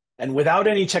ocean. And without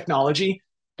any technology,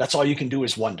 that's all you can do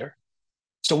is wonder.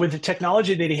 So with the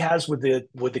technology that he has with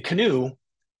the canoe,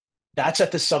 that's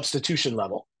at the substitution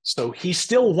level. So he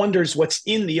still wonders what's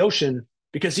in the ocean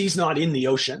because he's not in the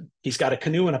ocean. He's got a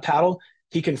canoe and a paddle.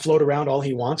 He can float around all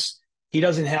he wants. He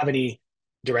doesn't have any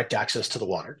direct access to the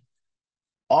water.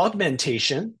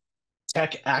 Augmentation,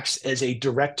 tech acts as a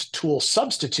direct tool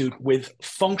substitute with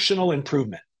functional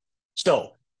improvement.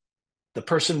 So the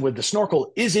person with the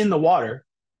snorkel is in the water,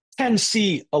 can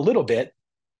see a little bit,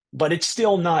 but it's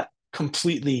still not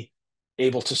completely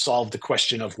able to solve the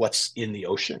question of what's in the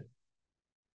ocean.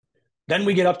 Then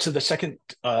we get up to the second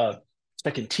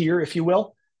tier, if you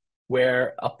will,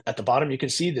 where up at the bottom you can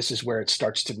see this is where it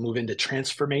starts to move into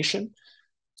transformation.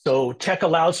 So tech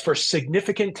allows for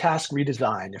significant task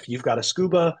redesign. If you've got a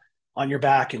scuba on your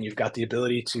back and you've got the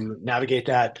ability to navigate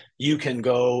that, you can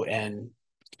go and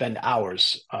spend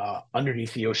hours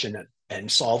underneath the ocean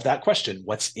and solve that question,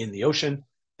 what's in the ocean?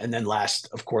 And then last,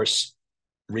 of course,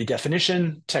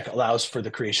 redefinition. Tech allows for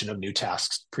the creation of new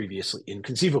tasks previously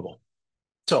inconceivable.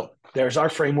 So there's our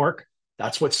framework.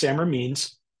 That's what S.A.M.R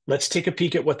means. Let's take a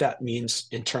peek at what that means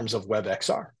in terms of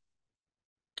WebXR.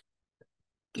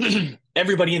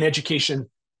 Everybody in education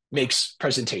makes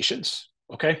presentations,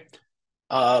 okay?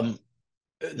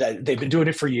 They've been doing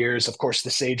it for years. Of course,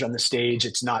 the sage on the stage,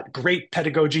 it's not great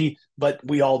pedagogy, but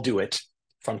we all do it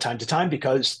from time to time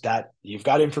because that you've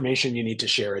got information, you need to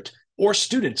share it, or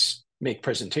students make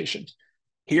presentations.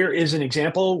 Here is an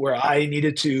example where I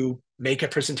needed to make a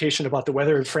presentation about the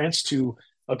weather in France to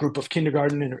a group of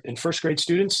kindergarten and first grade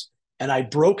students. And I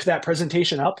broke that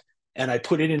presentation up and I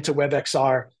put it into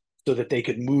WebXR so that they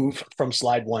could move from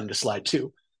slide 1 to slide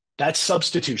 2. That's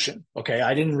substitution, okay?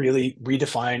 I didn't really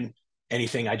redefine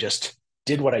anything. I just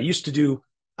did what I used to do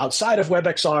outside of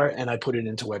WebXR and I put it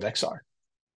into WebXR.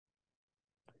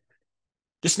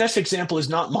 This next example is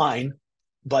not mine,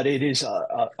 but it is,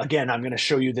 again, I'm going to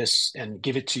show you this and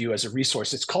give it to you as a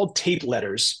resource. It's called tape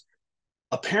letters.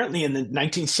 Apparently in the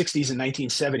 1960s and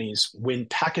 1970s, when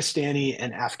Pakistani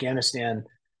and Afghanistan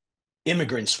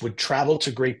immigrants would travel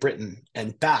to Great Britain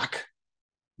and back,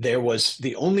 there was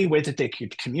the only way that they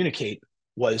could communicate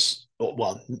was,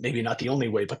 well, maybe not the only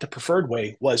way, but the preferred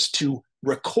way was to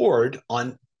record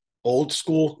on old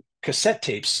school cassette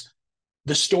tapes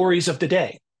the stories of the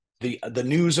day, the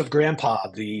news of grandpa,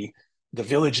 the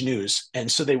village news. And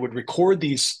so they would record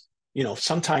these,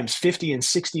 sometimes 50 and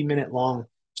 60-minute long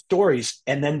stories.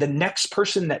 And then the next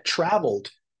person that traveled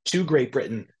to Great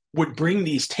Britain would bring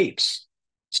these tapes.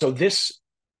 So this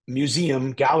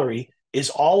museum gallery is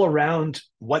all around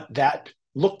what that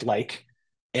looked like.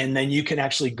 And then you can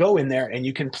actually go in there and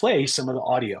you can play some of the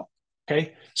audio.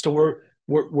 Okay. So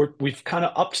we've kind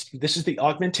of upped, this is the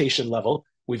augmentation level.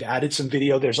 We've added some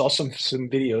video. There's also some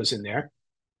videos in there,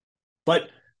 but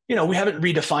we haven't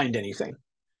redefined anything.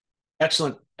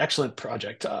 Excellent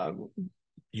project.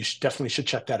 You definitely should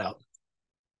check that out.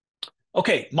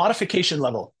 Okay, modification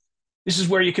level. This is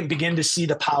where you can begin to see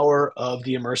the power of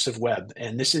the immersive web.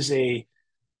 And this is a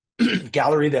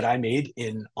gallery that I made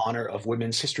in honor of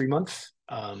Women's History Month.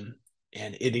 And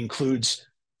it includes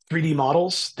 3D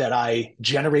models that I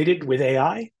generated with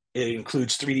AI. It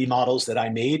includes 3D models that I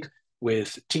made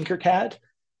with Tinkercad.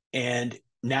 And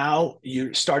now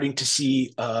you're starting to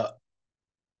see a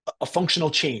functional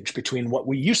change between what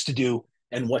we used to do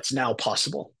and what's now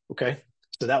possible. Okay.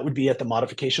 So that would be at the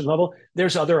modification level.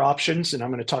 There's other options, and I'm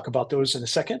going to talk about those in a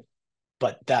second,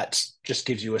 but that just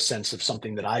gives you a sense of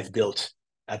something that I've built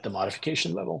at the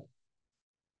modification level.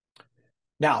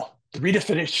 Now, the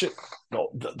redefinition, no,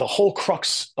 the whole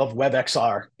crux of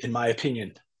WebXR, in my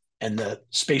opinion, and the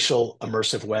spatial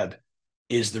immersive web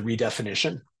is the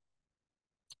redefinition.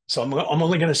 So I'm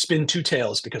only going to spin two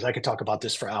tales because I could talk about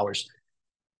this for hours.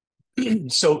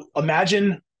 So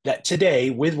imagine that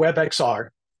today with WebXR,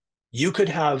 you could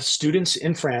have students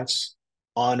in France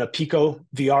on a Pico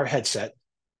VR headset,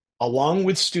 along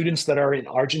with students that are in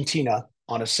Argentina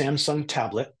on a Samsung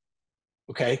tablet.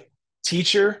 Okay.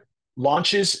 Teacher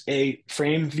launches a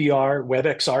FrameVR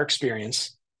WebXR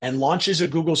experience and launches a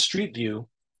Google Street View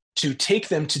to take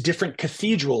them to different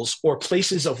cathedrals or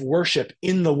places of worship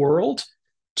in the world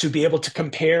to be able to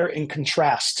compare and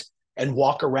contrast and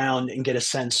walk around and get a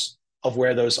sense of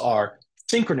where those are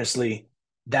synchronously.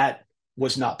 That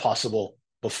was not possible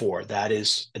before. That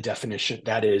is a definition.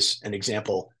 That is an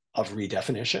example of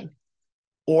redefinition.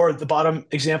 Or the bottom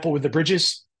example with the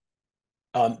bridges,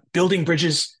 building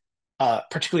bridges,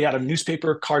 particularly out of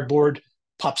newspaper, cardboard,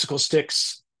 popsicle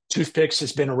sticks, toothpicks,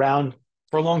 has been around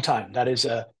for a long time. That's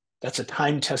a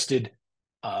time-tested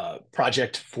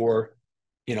project for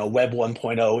Web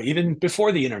 1.0, even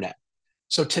before the internet.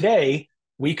 So today,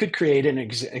 we could create an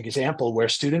example where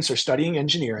students are studying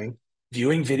engineering,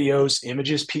 viewing videos,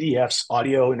 images, PDFs,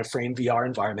 audio in a FrameVR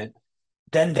environment.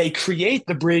 Then they create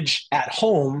the bridge at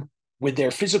home with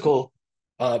their physical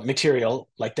material,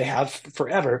 like they have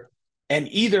forever, and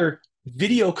either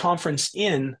video conference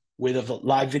in with a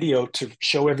live video to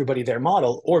show everybody their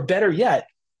model, or better yet,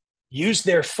 use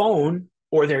their phone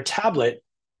or their tablet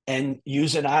and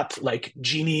use an app like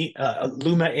Genie,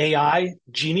 Luma AI,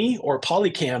 Genie, or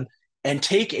Polycam, and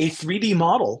take a 3D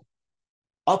model,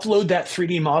 upload that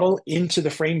 3D model into the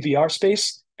FrameVR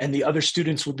space, and the other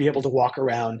students would be able to walk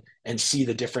around and see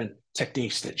the different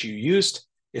techniques that you used.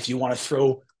 If you want to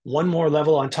throw one more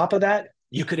level on top of that,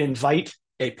 you could invite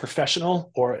a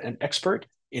professional or an expert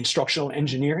in instructional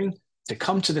engineering to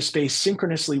come to the space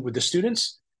synchronously with the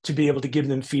students to be able to give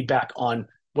them feedback on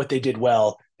what they did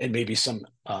well and maybe some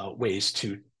ways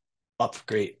to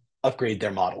upgrade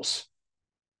their models.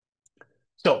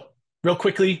 So real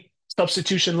quickly,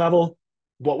 substitution level,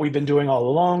 what we've been doing all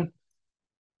along.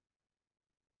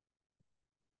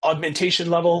 Augmentation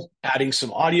level, adding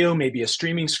some audio, maybe a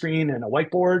streaming screen and a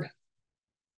whiteboard.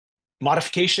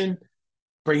 Modification,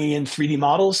 bringing in 3D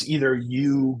models. Either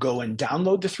you go and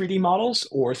download the 3D models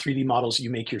or 3D models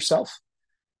you make yourself.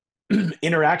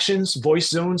 Interactions, voice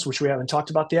zones, which we haven't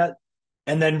talked about yet.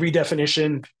 And then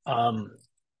redefinition,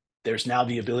 there's now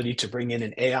the ability to bring in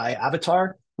an AI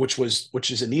avatar, which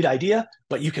is a neat idea,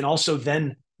 but you can also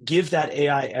then give that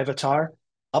AI avatar,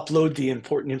 upload the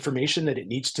important information that it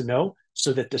needs to know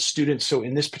so that the students, so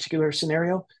in this particular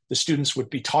scenario, the students would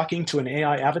be talking to an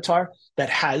AI avatar that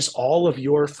has all of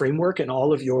your framework and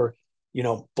all of your,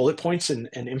 bullet points and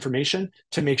information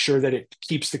to make sure that it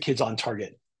keeps the kids on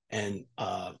target and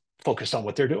focused on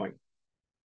what they're doing.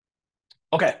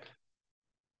 Okay.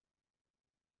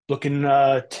 Looking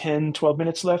 10, 12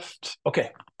 minutes left.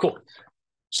 Okay, cool.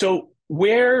 So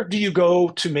where do you go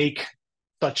to make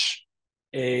such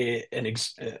an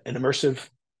immersive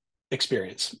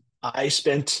experience? I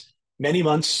spent many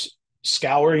months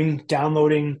scouring,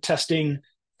 downloading, testing,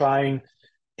 trying,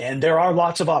 and there are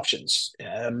lots of options.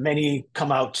 Many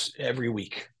come out every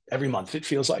week, every month, it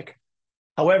feels like.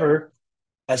 However,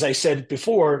 as I said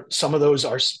before, some of those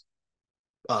are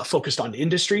focused on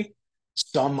industry.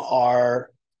 Some are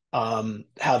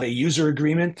have a user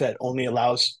agreement that only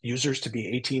allows users to be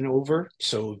 18 over.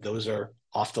 So those are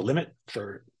off the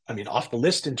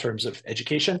list in terms of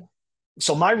education.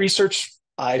 So my research,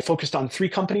 I focused on 3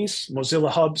 companies, Mozilla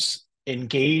Hubs,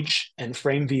 Engage, and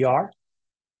FrameVR.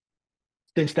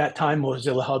 Since that time,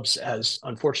 Mozilla Hubs has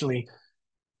unfortunately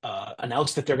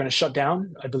announced that they're going to shut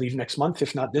down, I believe next month,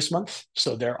 if not this month.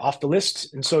 So they're off the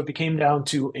list. And so it became down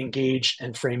to Engage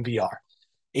and FrameVR.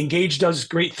 Engage does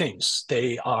great things.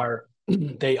 They are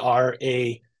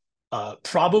a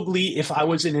probably, if I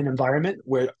was in an environment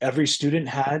where every student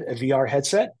had a VR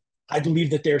headset, I believe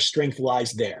that their strength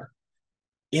lies there.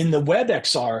 In the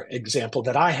WebXR example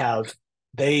that I have,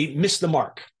 they miss the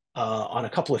mark on a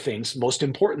couple of things. Most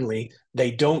importantly,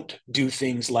 they don't do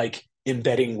things like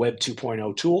embedding Web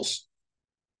 2.0 tools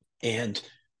and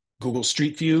Google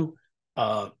Street View,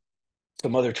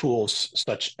 some other tools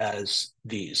such as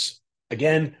these.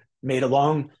 Again, made a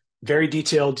long, very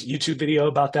detailed YouTube video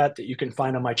about that you can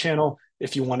find on my channel.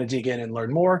 if you want to dig in and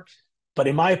learn more. But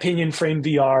in my opinion,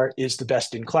 FrameVR is the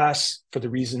best in class for the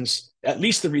reasons, at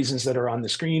least the reasons that are on the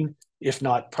screen, if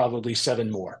not probably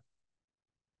 7 more.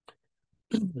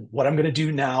 What I'm going to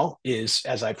do now is,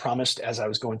 as I promised as I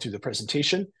was going through the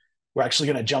presentation, we're actually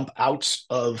going to jump out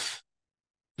of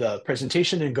the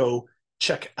presentation and go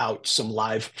check out some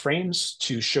live frames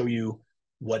to show you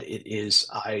what it is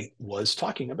I was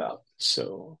talking about.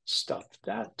 So stop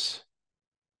that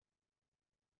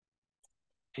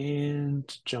and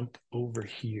jump over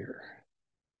here.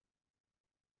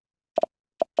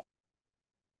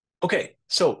 Okay,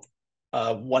 so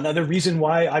one other reason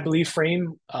why I believe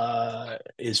Frame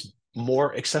is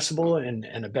more accessible and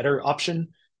a better option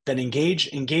than Engage.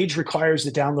 Engage requires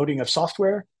the downloading of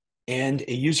software and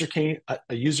a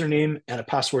username and a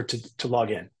password to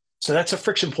log in. So that's a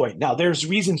friction point. Now, there's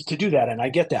reasons to do that, and I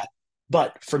get that.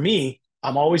 But for me,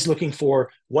 I'm always looking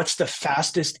for what's the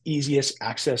fastest, easiest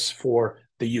access for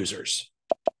the users.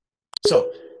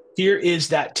 So here is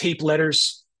that tape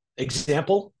letters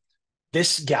example.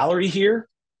 This gallery here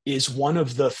is one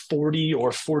of the 40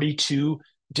 or 42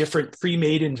 different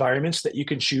pre-made environments that you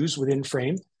can choose within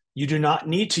Frame. You do not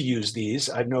need to use these.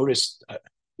 I've noticed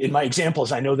in my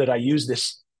examples, I know that I use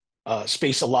this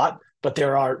space a lot, but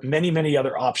there are many, many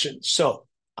other options. So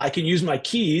I can use my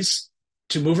keys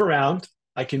to move around.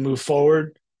 I can move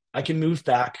forward. I can move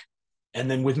back. And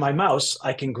then with my mouse,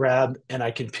 I can grab and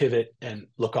I can pivot and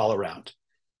look all around.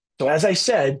 So as I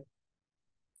said,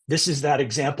 this is that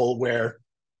example where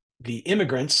the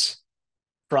immigrants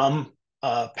from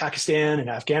Pakistan and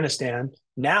Afghanistan,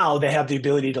 now they have the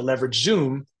ability to leverage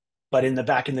Zoom, but in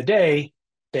the day,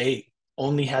 they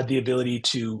only had the ability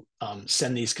to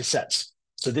send these cassettes.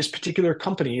 So this particular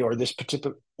company or this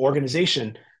particular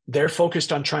organization, they're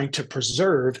focused on trying to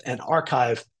preserve and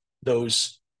archive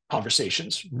those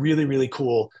conversations. Really, really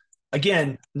cool.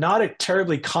 Again, not a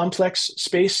terribly complex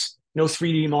space, no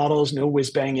 3D models, no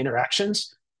whiz-bang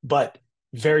interactions, but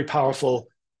very powerful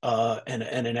and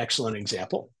an excellent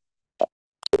example.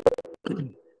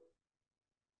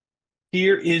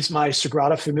 Here is my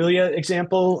Sagrada Familia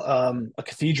example, a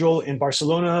cathedral in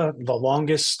Barcelona, the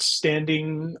longest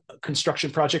standing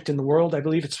construction project in the world. I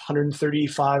believe it's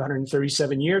 135,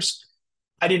 137 years.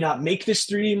 I did not make this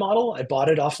 3D model. I bought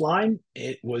it offline.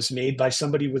 It was made by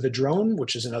somebody with a drone,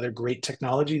 which is another great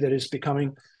technology that is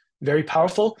becoming very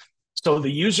powerful. So the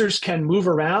users can move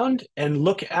around and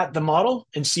look at the model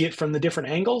and see it from the different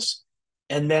angles.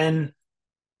 And then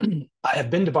I have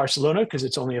been to Barcelona because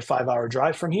it's only a 5-hour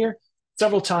drive from here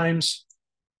several times.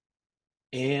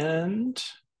 And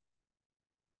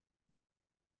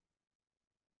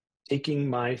taking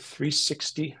my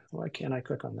 360, why can't I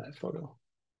click on that photo?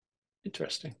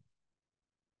 Interesting.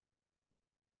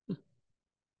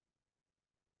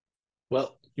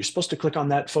 Well, you're supposed to click on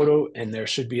that photo and there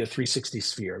should be a 360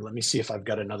 sphere. Let me see if I've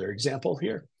got another example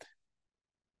here.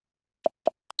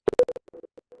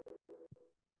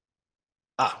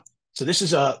 So this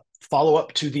is a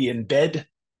follow-up to the embed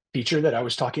feature that I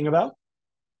was talking about.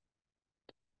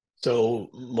 So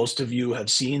most of you have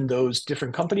seen those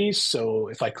different companies. So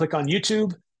if I click on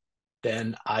YouTube,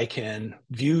 then I can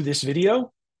view this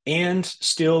video and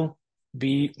still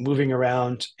be moving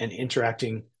around and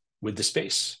interacting with the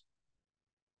space.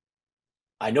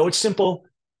 I know it's simple,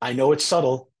 I know it's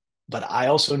subtle, but I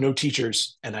also know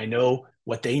teachers and I know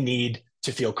what they need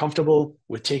to feel comfortable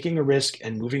with taking a risk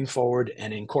and moving forward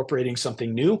and incorporating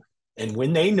something new. And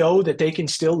when they know that they can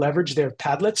still leverage their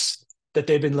Padlets that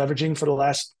they've been leveraging for the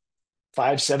last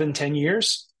 5, 7, 10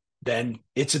 years, then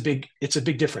it's a big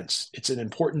difference. It's an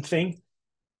important thing.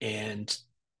 And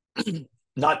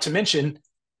not to mention,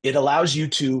 it allows you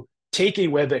to take a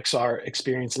WebXR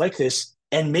experience like this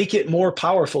and make it more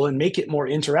powerful and make it more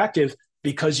interactive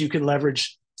because you can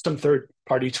leverage some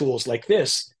third-party tools like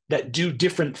this that do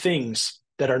different things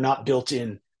that are not built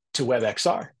in to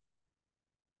WebXR.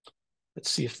 Let's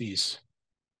see if these,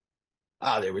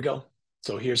 there we go.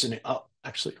 So here's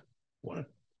actually, I want to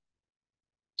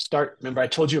start. Remember I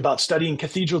told you about studying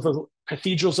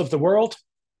cathedrals of the world?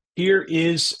 Here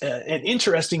is an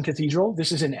interesting cathedral.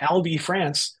 This is in Albi,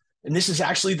 France, and this is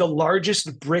actually the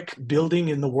largest brick building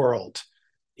in the world.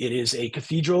 It is a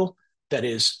cathedral that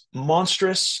is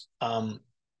monstrous.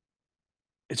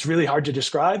 It's really hard to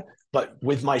describe, but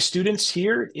with my students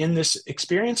here in this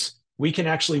experience, we can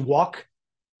actually walk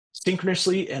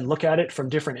synchronously and look at it from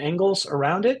different angles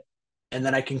around it. And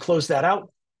then I can close that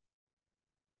out.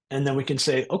 And then we can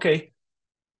say, okay,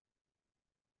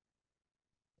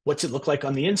 what's it look like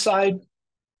on the inside?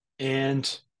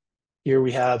 And here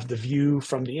we have the view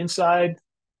from the inside.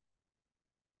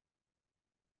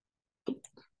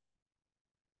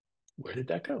 Where did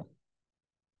that go?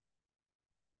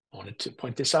 I wanted to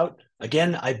point this out.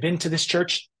 Again, I've been to this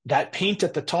church. That paint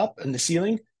at the top and the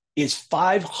ceiling is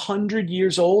 500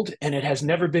 years old, and it has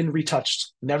never been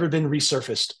retouched, never been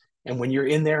resurfaced. And when you're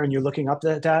in there and you're looking up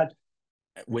at that,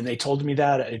 when they told me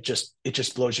that, it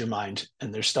just blows your mind.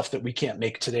 And there's stuff that we can't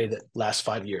make today that lasts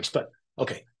 5 years. But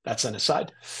okay, that's an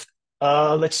aside.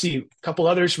 Let's see, a couple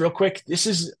others real quick. This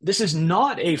is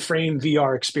not a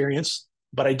FrameVR experience,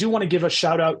 but I do want to give a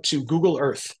shout out to Google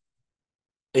Earth,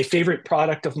 a favorite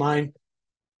product of mine.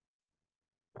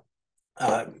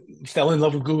 Fell in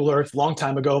love with Google Earth a long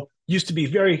time ago. Used to be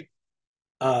very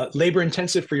labor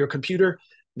intensive for your computer.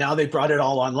 Now they brought it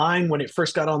all online. When it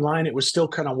first got online, it was still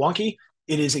kind of wonky.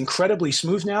 It is incredibly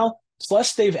smooth now.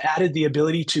 Plus, they've added the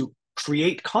ability to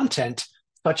create content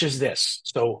such as this.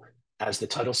 So, as the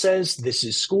title says, this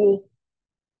is school.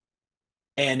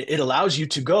 And it allows you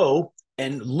to go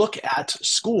and look at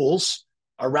schools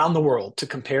around the world to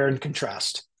compare and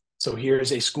contrast. So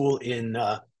here's a school in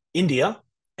India,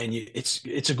 and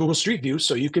it's a Google Street View,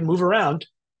 so you can move around.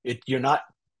 You're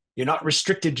not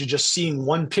restricted to just seeing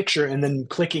one picture and then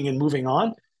clicking and moving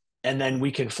on. And then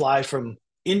we can fly from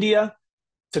India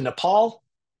to Nepal.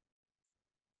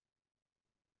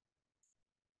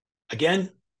 Again,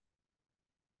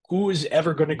 who is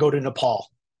ever going to go to Nepal?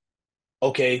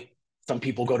 Okay, some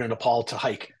people go to Nepal to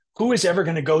hike. Who is ever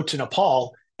going to go to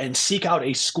Nepal and seek out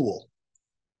a school?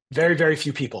 Very, very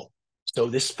few people. So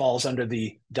this falls under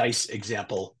the DICE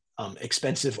example,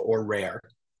 expensive or rare.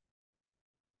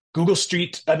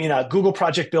 Google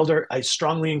Project Builder, I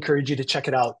strongly encourage you to check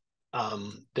it out.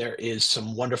 There is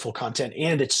some wonderful content,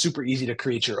 and it's super easy to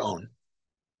create your own.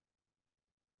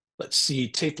 Let's see,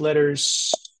 tape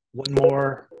letters, one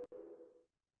more.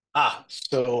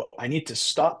 So I need to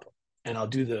stop, and I'll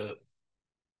do the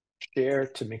share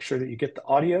to make sure that you get the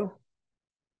audio.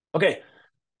 Okay,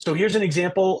 so here's an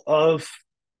example of,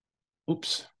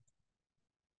 oops.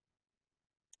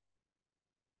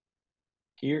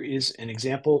 Here is an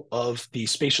example of the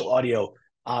spatial audio.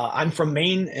 I'm from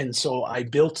Maine, and so I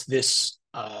built this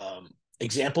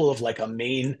example of like a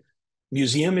Maine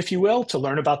museum, if you will, to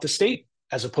learn about the state,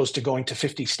 as opposed to going to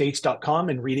 50states.com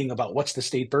and reading about what's the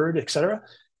state bird, et cetera.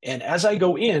 And as I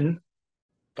go in,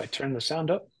 if I turn the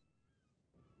sound up,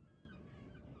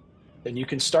 then you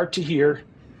can start to hear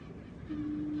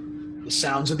the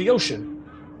sounds of the ocean.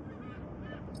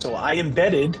 So I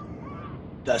embedded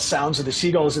the sounds of the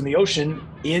seagulls in the ocean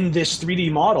in this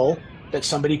 3D model that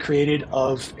somebody created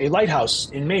of a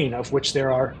lighthouse in Maine, of which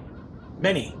there are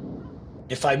many.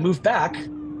 If I move back,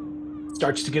 it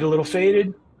starts to get a little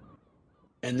faded.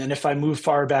 And then if I move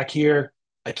far back here,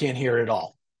 I can't hear it at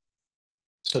all.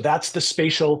 So that's the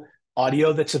spatial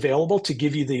audio that's available to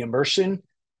give you the immersion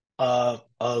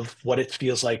of what it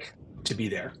feels like to be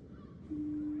there.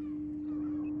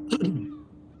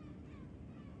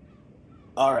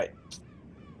 All right.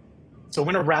 So I'm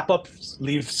going to wrap up,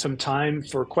 leave some time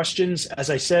for questions. As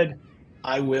I said,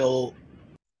 I will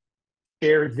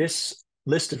share this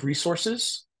list of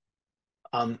resources.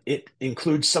 It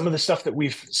includes some of the stuff that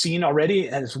we've seen already,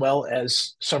 as well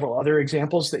as several other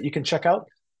examples that you can check out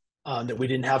that we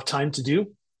didn't have time to do.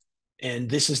 And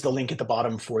this is the link at the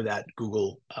bottom for that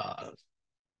Google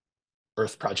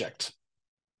Earth project.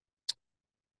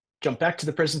 Jump back to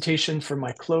the presentation for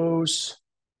my close.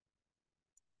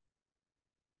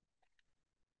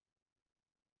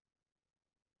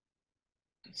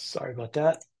 Sorry about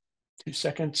that. 2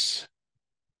 seconds.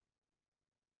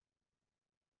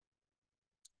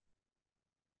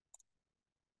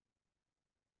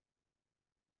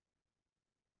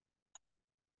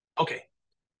 Okay.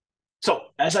 So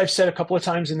as I've said a couple of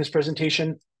times in this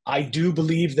presentation, I do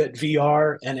believe that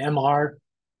VR and MR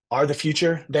are the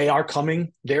future. They are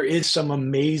coming. There is some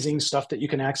amazing stuff that you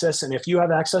can access. And if you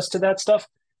have access to that stuff,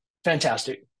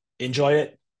 fantastic. Enjoy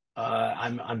it.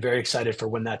 I'm very excited for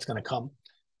when that's going to come.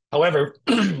 However,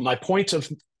 my point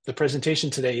of the presentation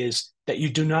today is that you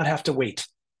do not have to wait.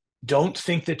 Don't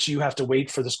think that you have to wait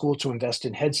for the school to invest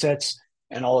in headsets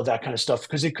and all of that kind of stuff,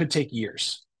 because it could take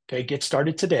years. Okay, get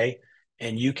started today,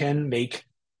 and you can make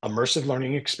immersive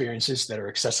learning experiences that are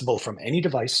accessible from any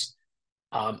device.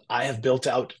 I have built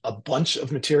out a bunch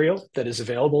of material that is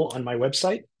available on my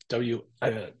website,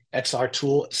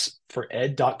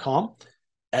 XRToolsForEd.com,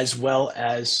 as well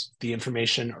as the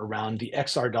information around the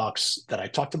XR docs that I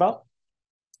talked about.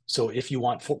 So if you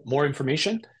want more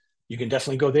information, you can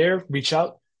definitely go there, reach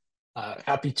out.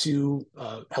 Happy to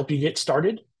help you get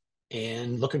started,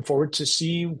 and looking forward to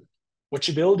see what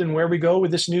you build and where we go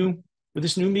with this new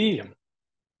medium.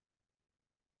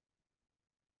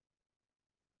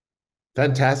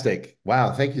 Fantastic.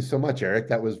 Wow. Thank you so much, Eric.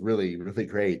 That was really, really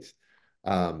great.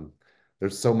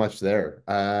 there's so much there.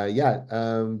 Yeah,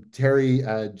 Terry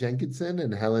Jenkinson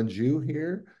and Helen Zhu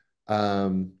here.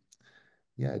 Um,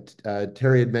 yeah,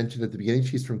 Terry had mentioned at the beginning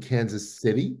she's from Kansas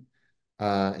City,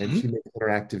 and Mhm. she makes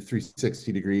interactive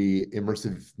 360-degree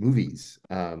immersive movies.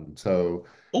 So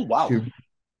Oh, wow. she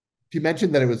she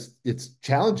mentioned that it's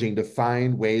challenging to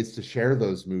find ways to share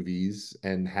those movies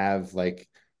and have like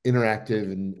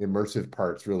interactive and immersive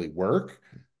parts really work.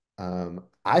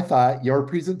 I thought your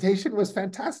presentation was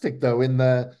fantastic, though, in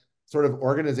the sort of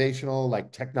organizational,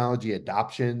 like technology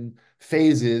adoption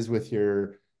phases with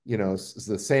your,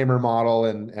 the S.A.M.R model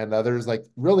and others, like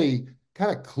really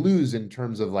kind of clues in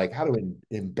terms of like how to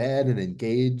embed and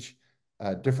engage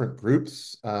different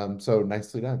groups. So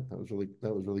nicely done. That was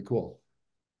really cool.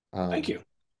 Thank Um, you.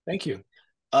 Thank you.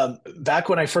 Back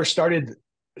when I first started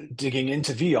digging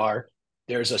into VR,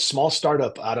 there's a small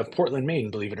startup out of Portland,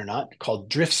 Maine, believe it or not, called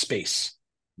Drift Space.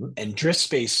 And Drift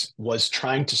Space was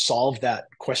trying to solve that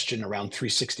question around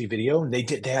 360 video. And they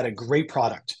had a great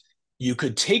product. You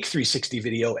could take 360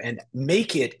 video and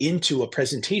make it into a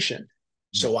presentation.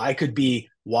 So I could be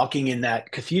walking in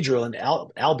that cathedral in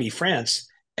Albi, France,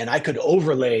 and I could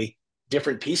overlay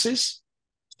different pieces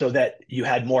so that you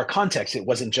had more context. It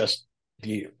wasn't just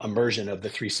the immersion of the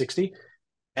 360,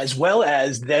 as well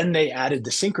as then they added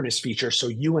the synchronous feature. So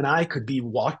you and I could be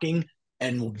walking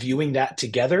and viewing that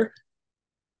together,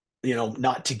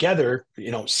 not together,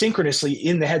 synchronously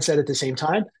in the headset at the same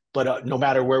time, but no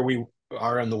matter where we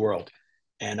are in the world.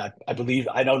 And I believe,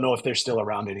 I don't know if they're still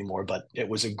around anymore, but it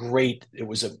was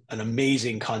an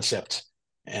amazing concept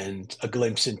and a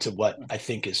glimpse into what I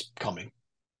think is coming.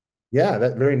 Yeah,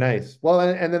 that very nice. Well,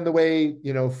 and then the way,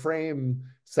 Frame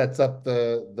sets up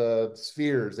the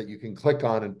spheres that you can click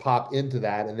on and pop into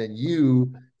that, and then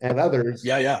you and others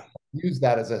Yeah, yeah, use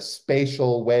that as a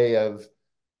spatial way of,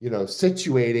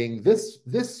 situating this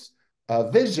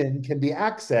vision can be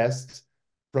accessed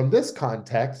from this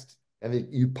context, and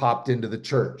that you popped into the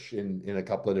church in a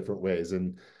couple of different ways.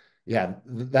 And yeah,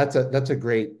 that's a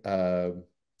great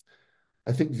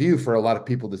I think view for a lot of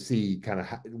people to see kind of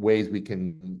ways we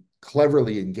can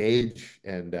cleverly engage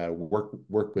and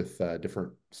work with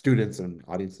different students and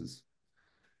audiences.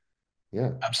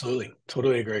 Yeah. absolutely.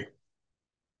 Totally agree.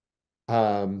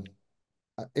 Um,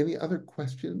 any other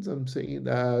questions? I'm seeing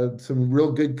some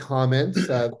real good comments.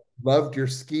 Loved your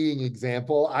skiing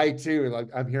example. I too, like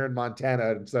I'm here in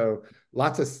Montana, and so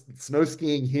lots of snow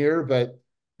skiing here, but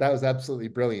that was absolutely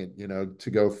brilliant, to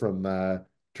go from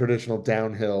traditional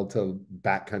downhill to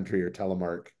backcountry or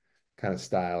telemark kind of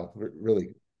style.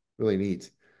 Really, really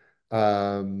neat.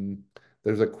 Um,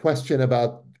 there's a question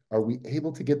about, are we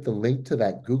able to get the link to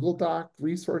that Google Doc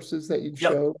resources that you'd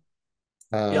Yep. show?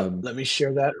 Yep. Um, Let me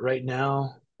share that right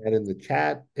now. and in the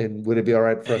chat. And would it be all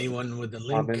right for us to Anyone with the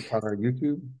link? comment on our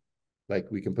YouTube? Like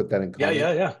we can put that in Yeah, comment.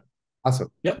 yeah, yeah.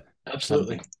 Awesome. Yep. Um,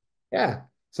 Absolutely. yeah.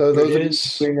 So Here it those of you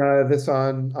is. doing this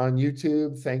on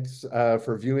YouTube, thanks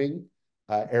for viewing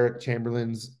Eric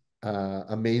Chamberlain's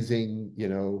amazing,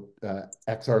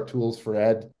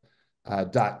 XRToolsForEd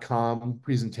 .com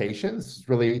presentation. This is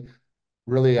really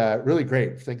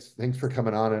great. Thanks for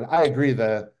coming on. And I agree,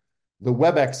 the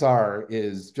WebXR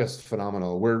is just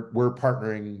phenomenal. We're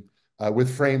partnering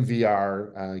with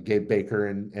FrameVR, Gabe Baker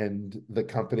and the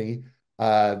company.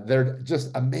 They're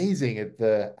just amazing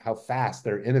at how fast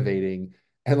they're innovating.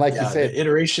 And like you Yeah, said, the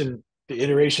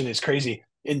iteration is crazy.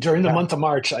 And during the yeah, month of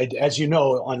March, as you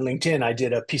know, on LinkedIn, I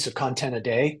did a piece of content a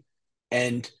day,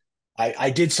 and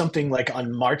I did something like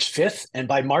on March 5th, and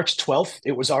by March 12th,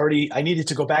 it was already. I needed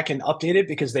to go back and update it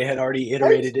because they had already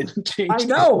right? iterated it and I changed it.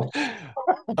 know.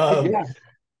 Um, Yeah.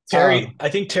 Terry, Um, I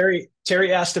think Terry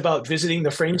asked about visiting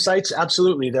the frame sites.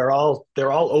 Absolutely, they're all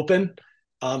open.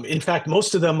 In fact,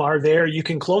 most of them are there. You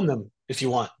can clone them if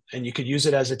you want, and you could use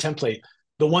it as a template.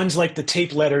 The ones like the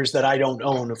tape letters that I don't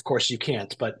own, of course you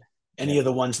can't. But yeah. any of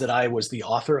the ones that I was the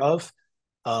author of,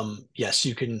 yes,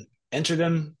 you can enter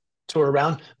them, tour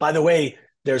around. By the way,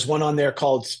 there's one on there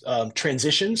called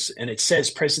Transitions, and it says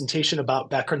presentation about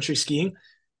backcountry skiing.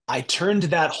 I turned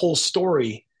that whole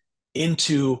story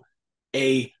into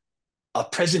a a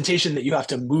presentation that you have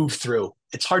to move through.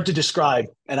 It's hard to describe,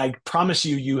 and I promise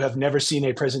you, you have never seen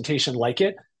a presentation like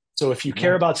it. So if you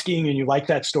care Yeah. about skiing and you like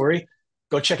that story,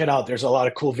 go check it out. There's a lot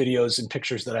of cool videos and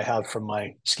pictures that I have from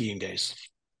my skiing days.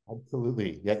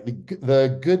 Absolutely. Yeah,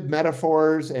 the good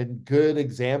metaphors and good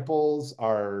examples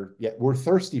are, yeah, we're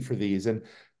thirsty for these. And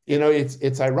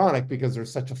it's ironic because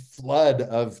there's such a flood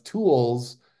of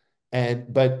tools,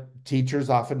 but teachers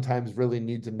oftentimes really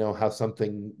need to know how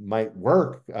something might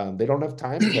work. They don't have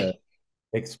time to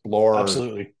explore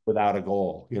Absolutely. without a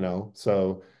goal,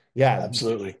 So yeah,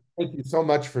 Absolutely. Thank you so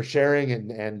much for sharing,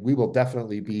 and we will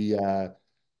definitely be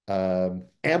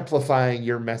amplifying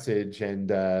your message, and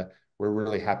we're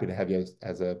really happy to have you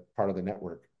as a part of the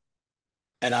network.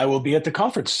 And I will be at the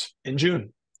conference in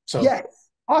June. So Yes,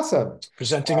 awesome.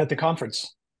 presenting at the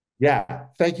conference. Yeah,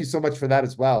 thank you so much for that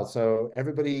as well. So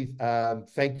everybody,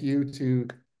 thank you to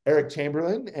Eric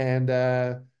Chamberlin,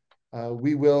 and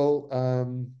we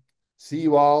will see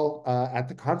you all at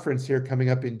the conference here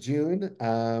coming up in June,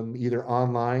 either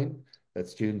online,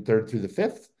 that's June 3rd through the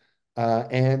 5th,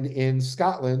 and in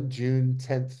Scotland, June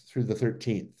 10th through the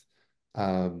 13th.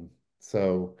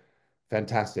 So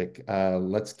fantastic.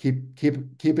 Let's keep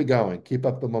it going. Keep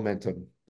up the momentum.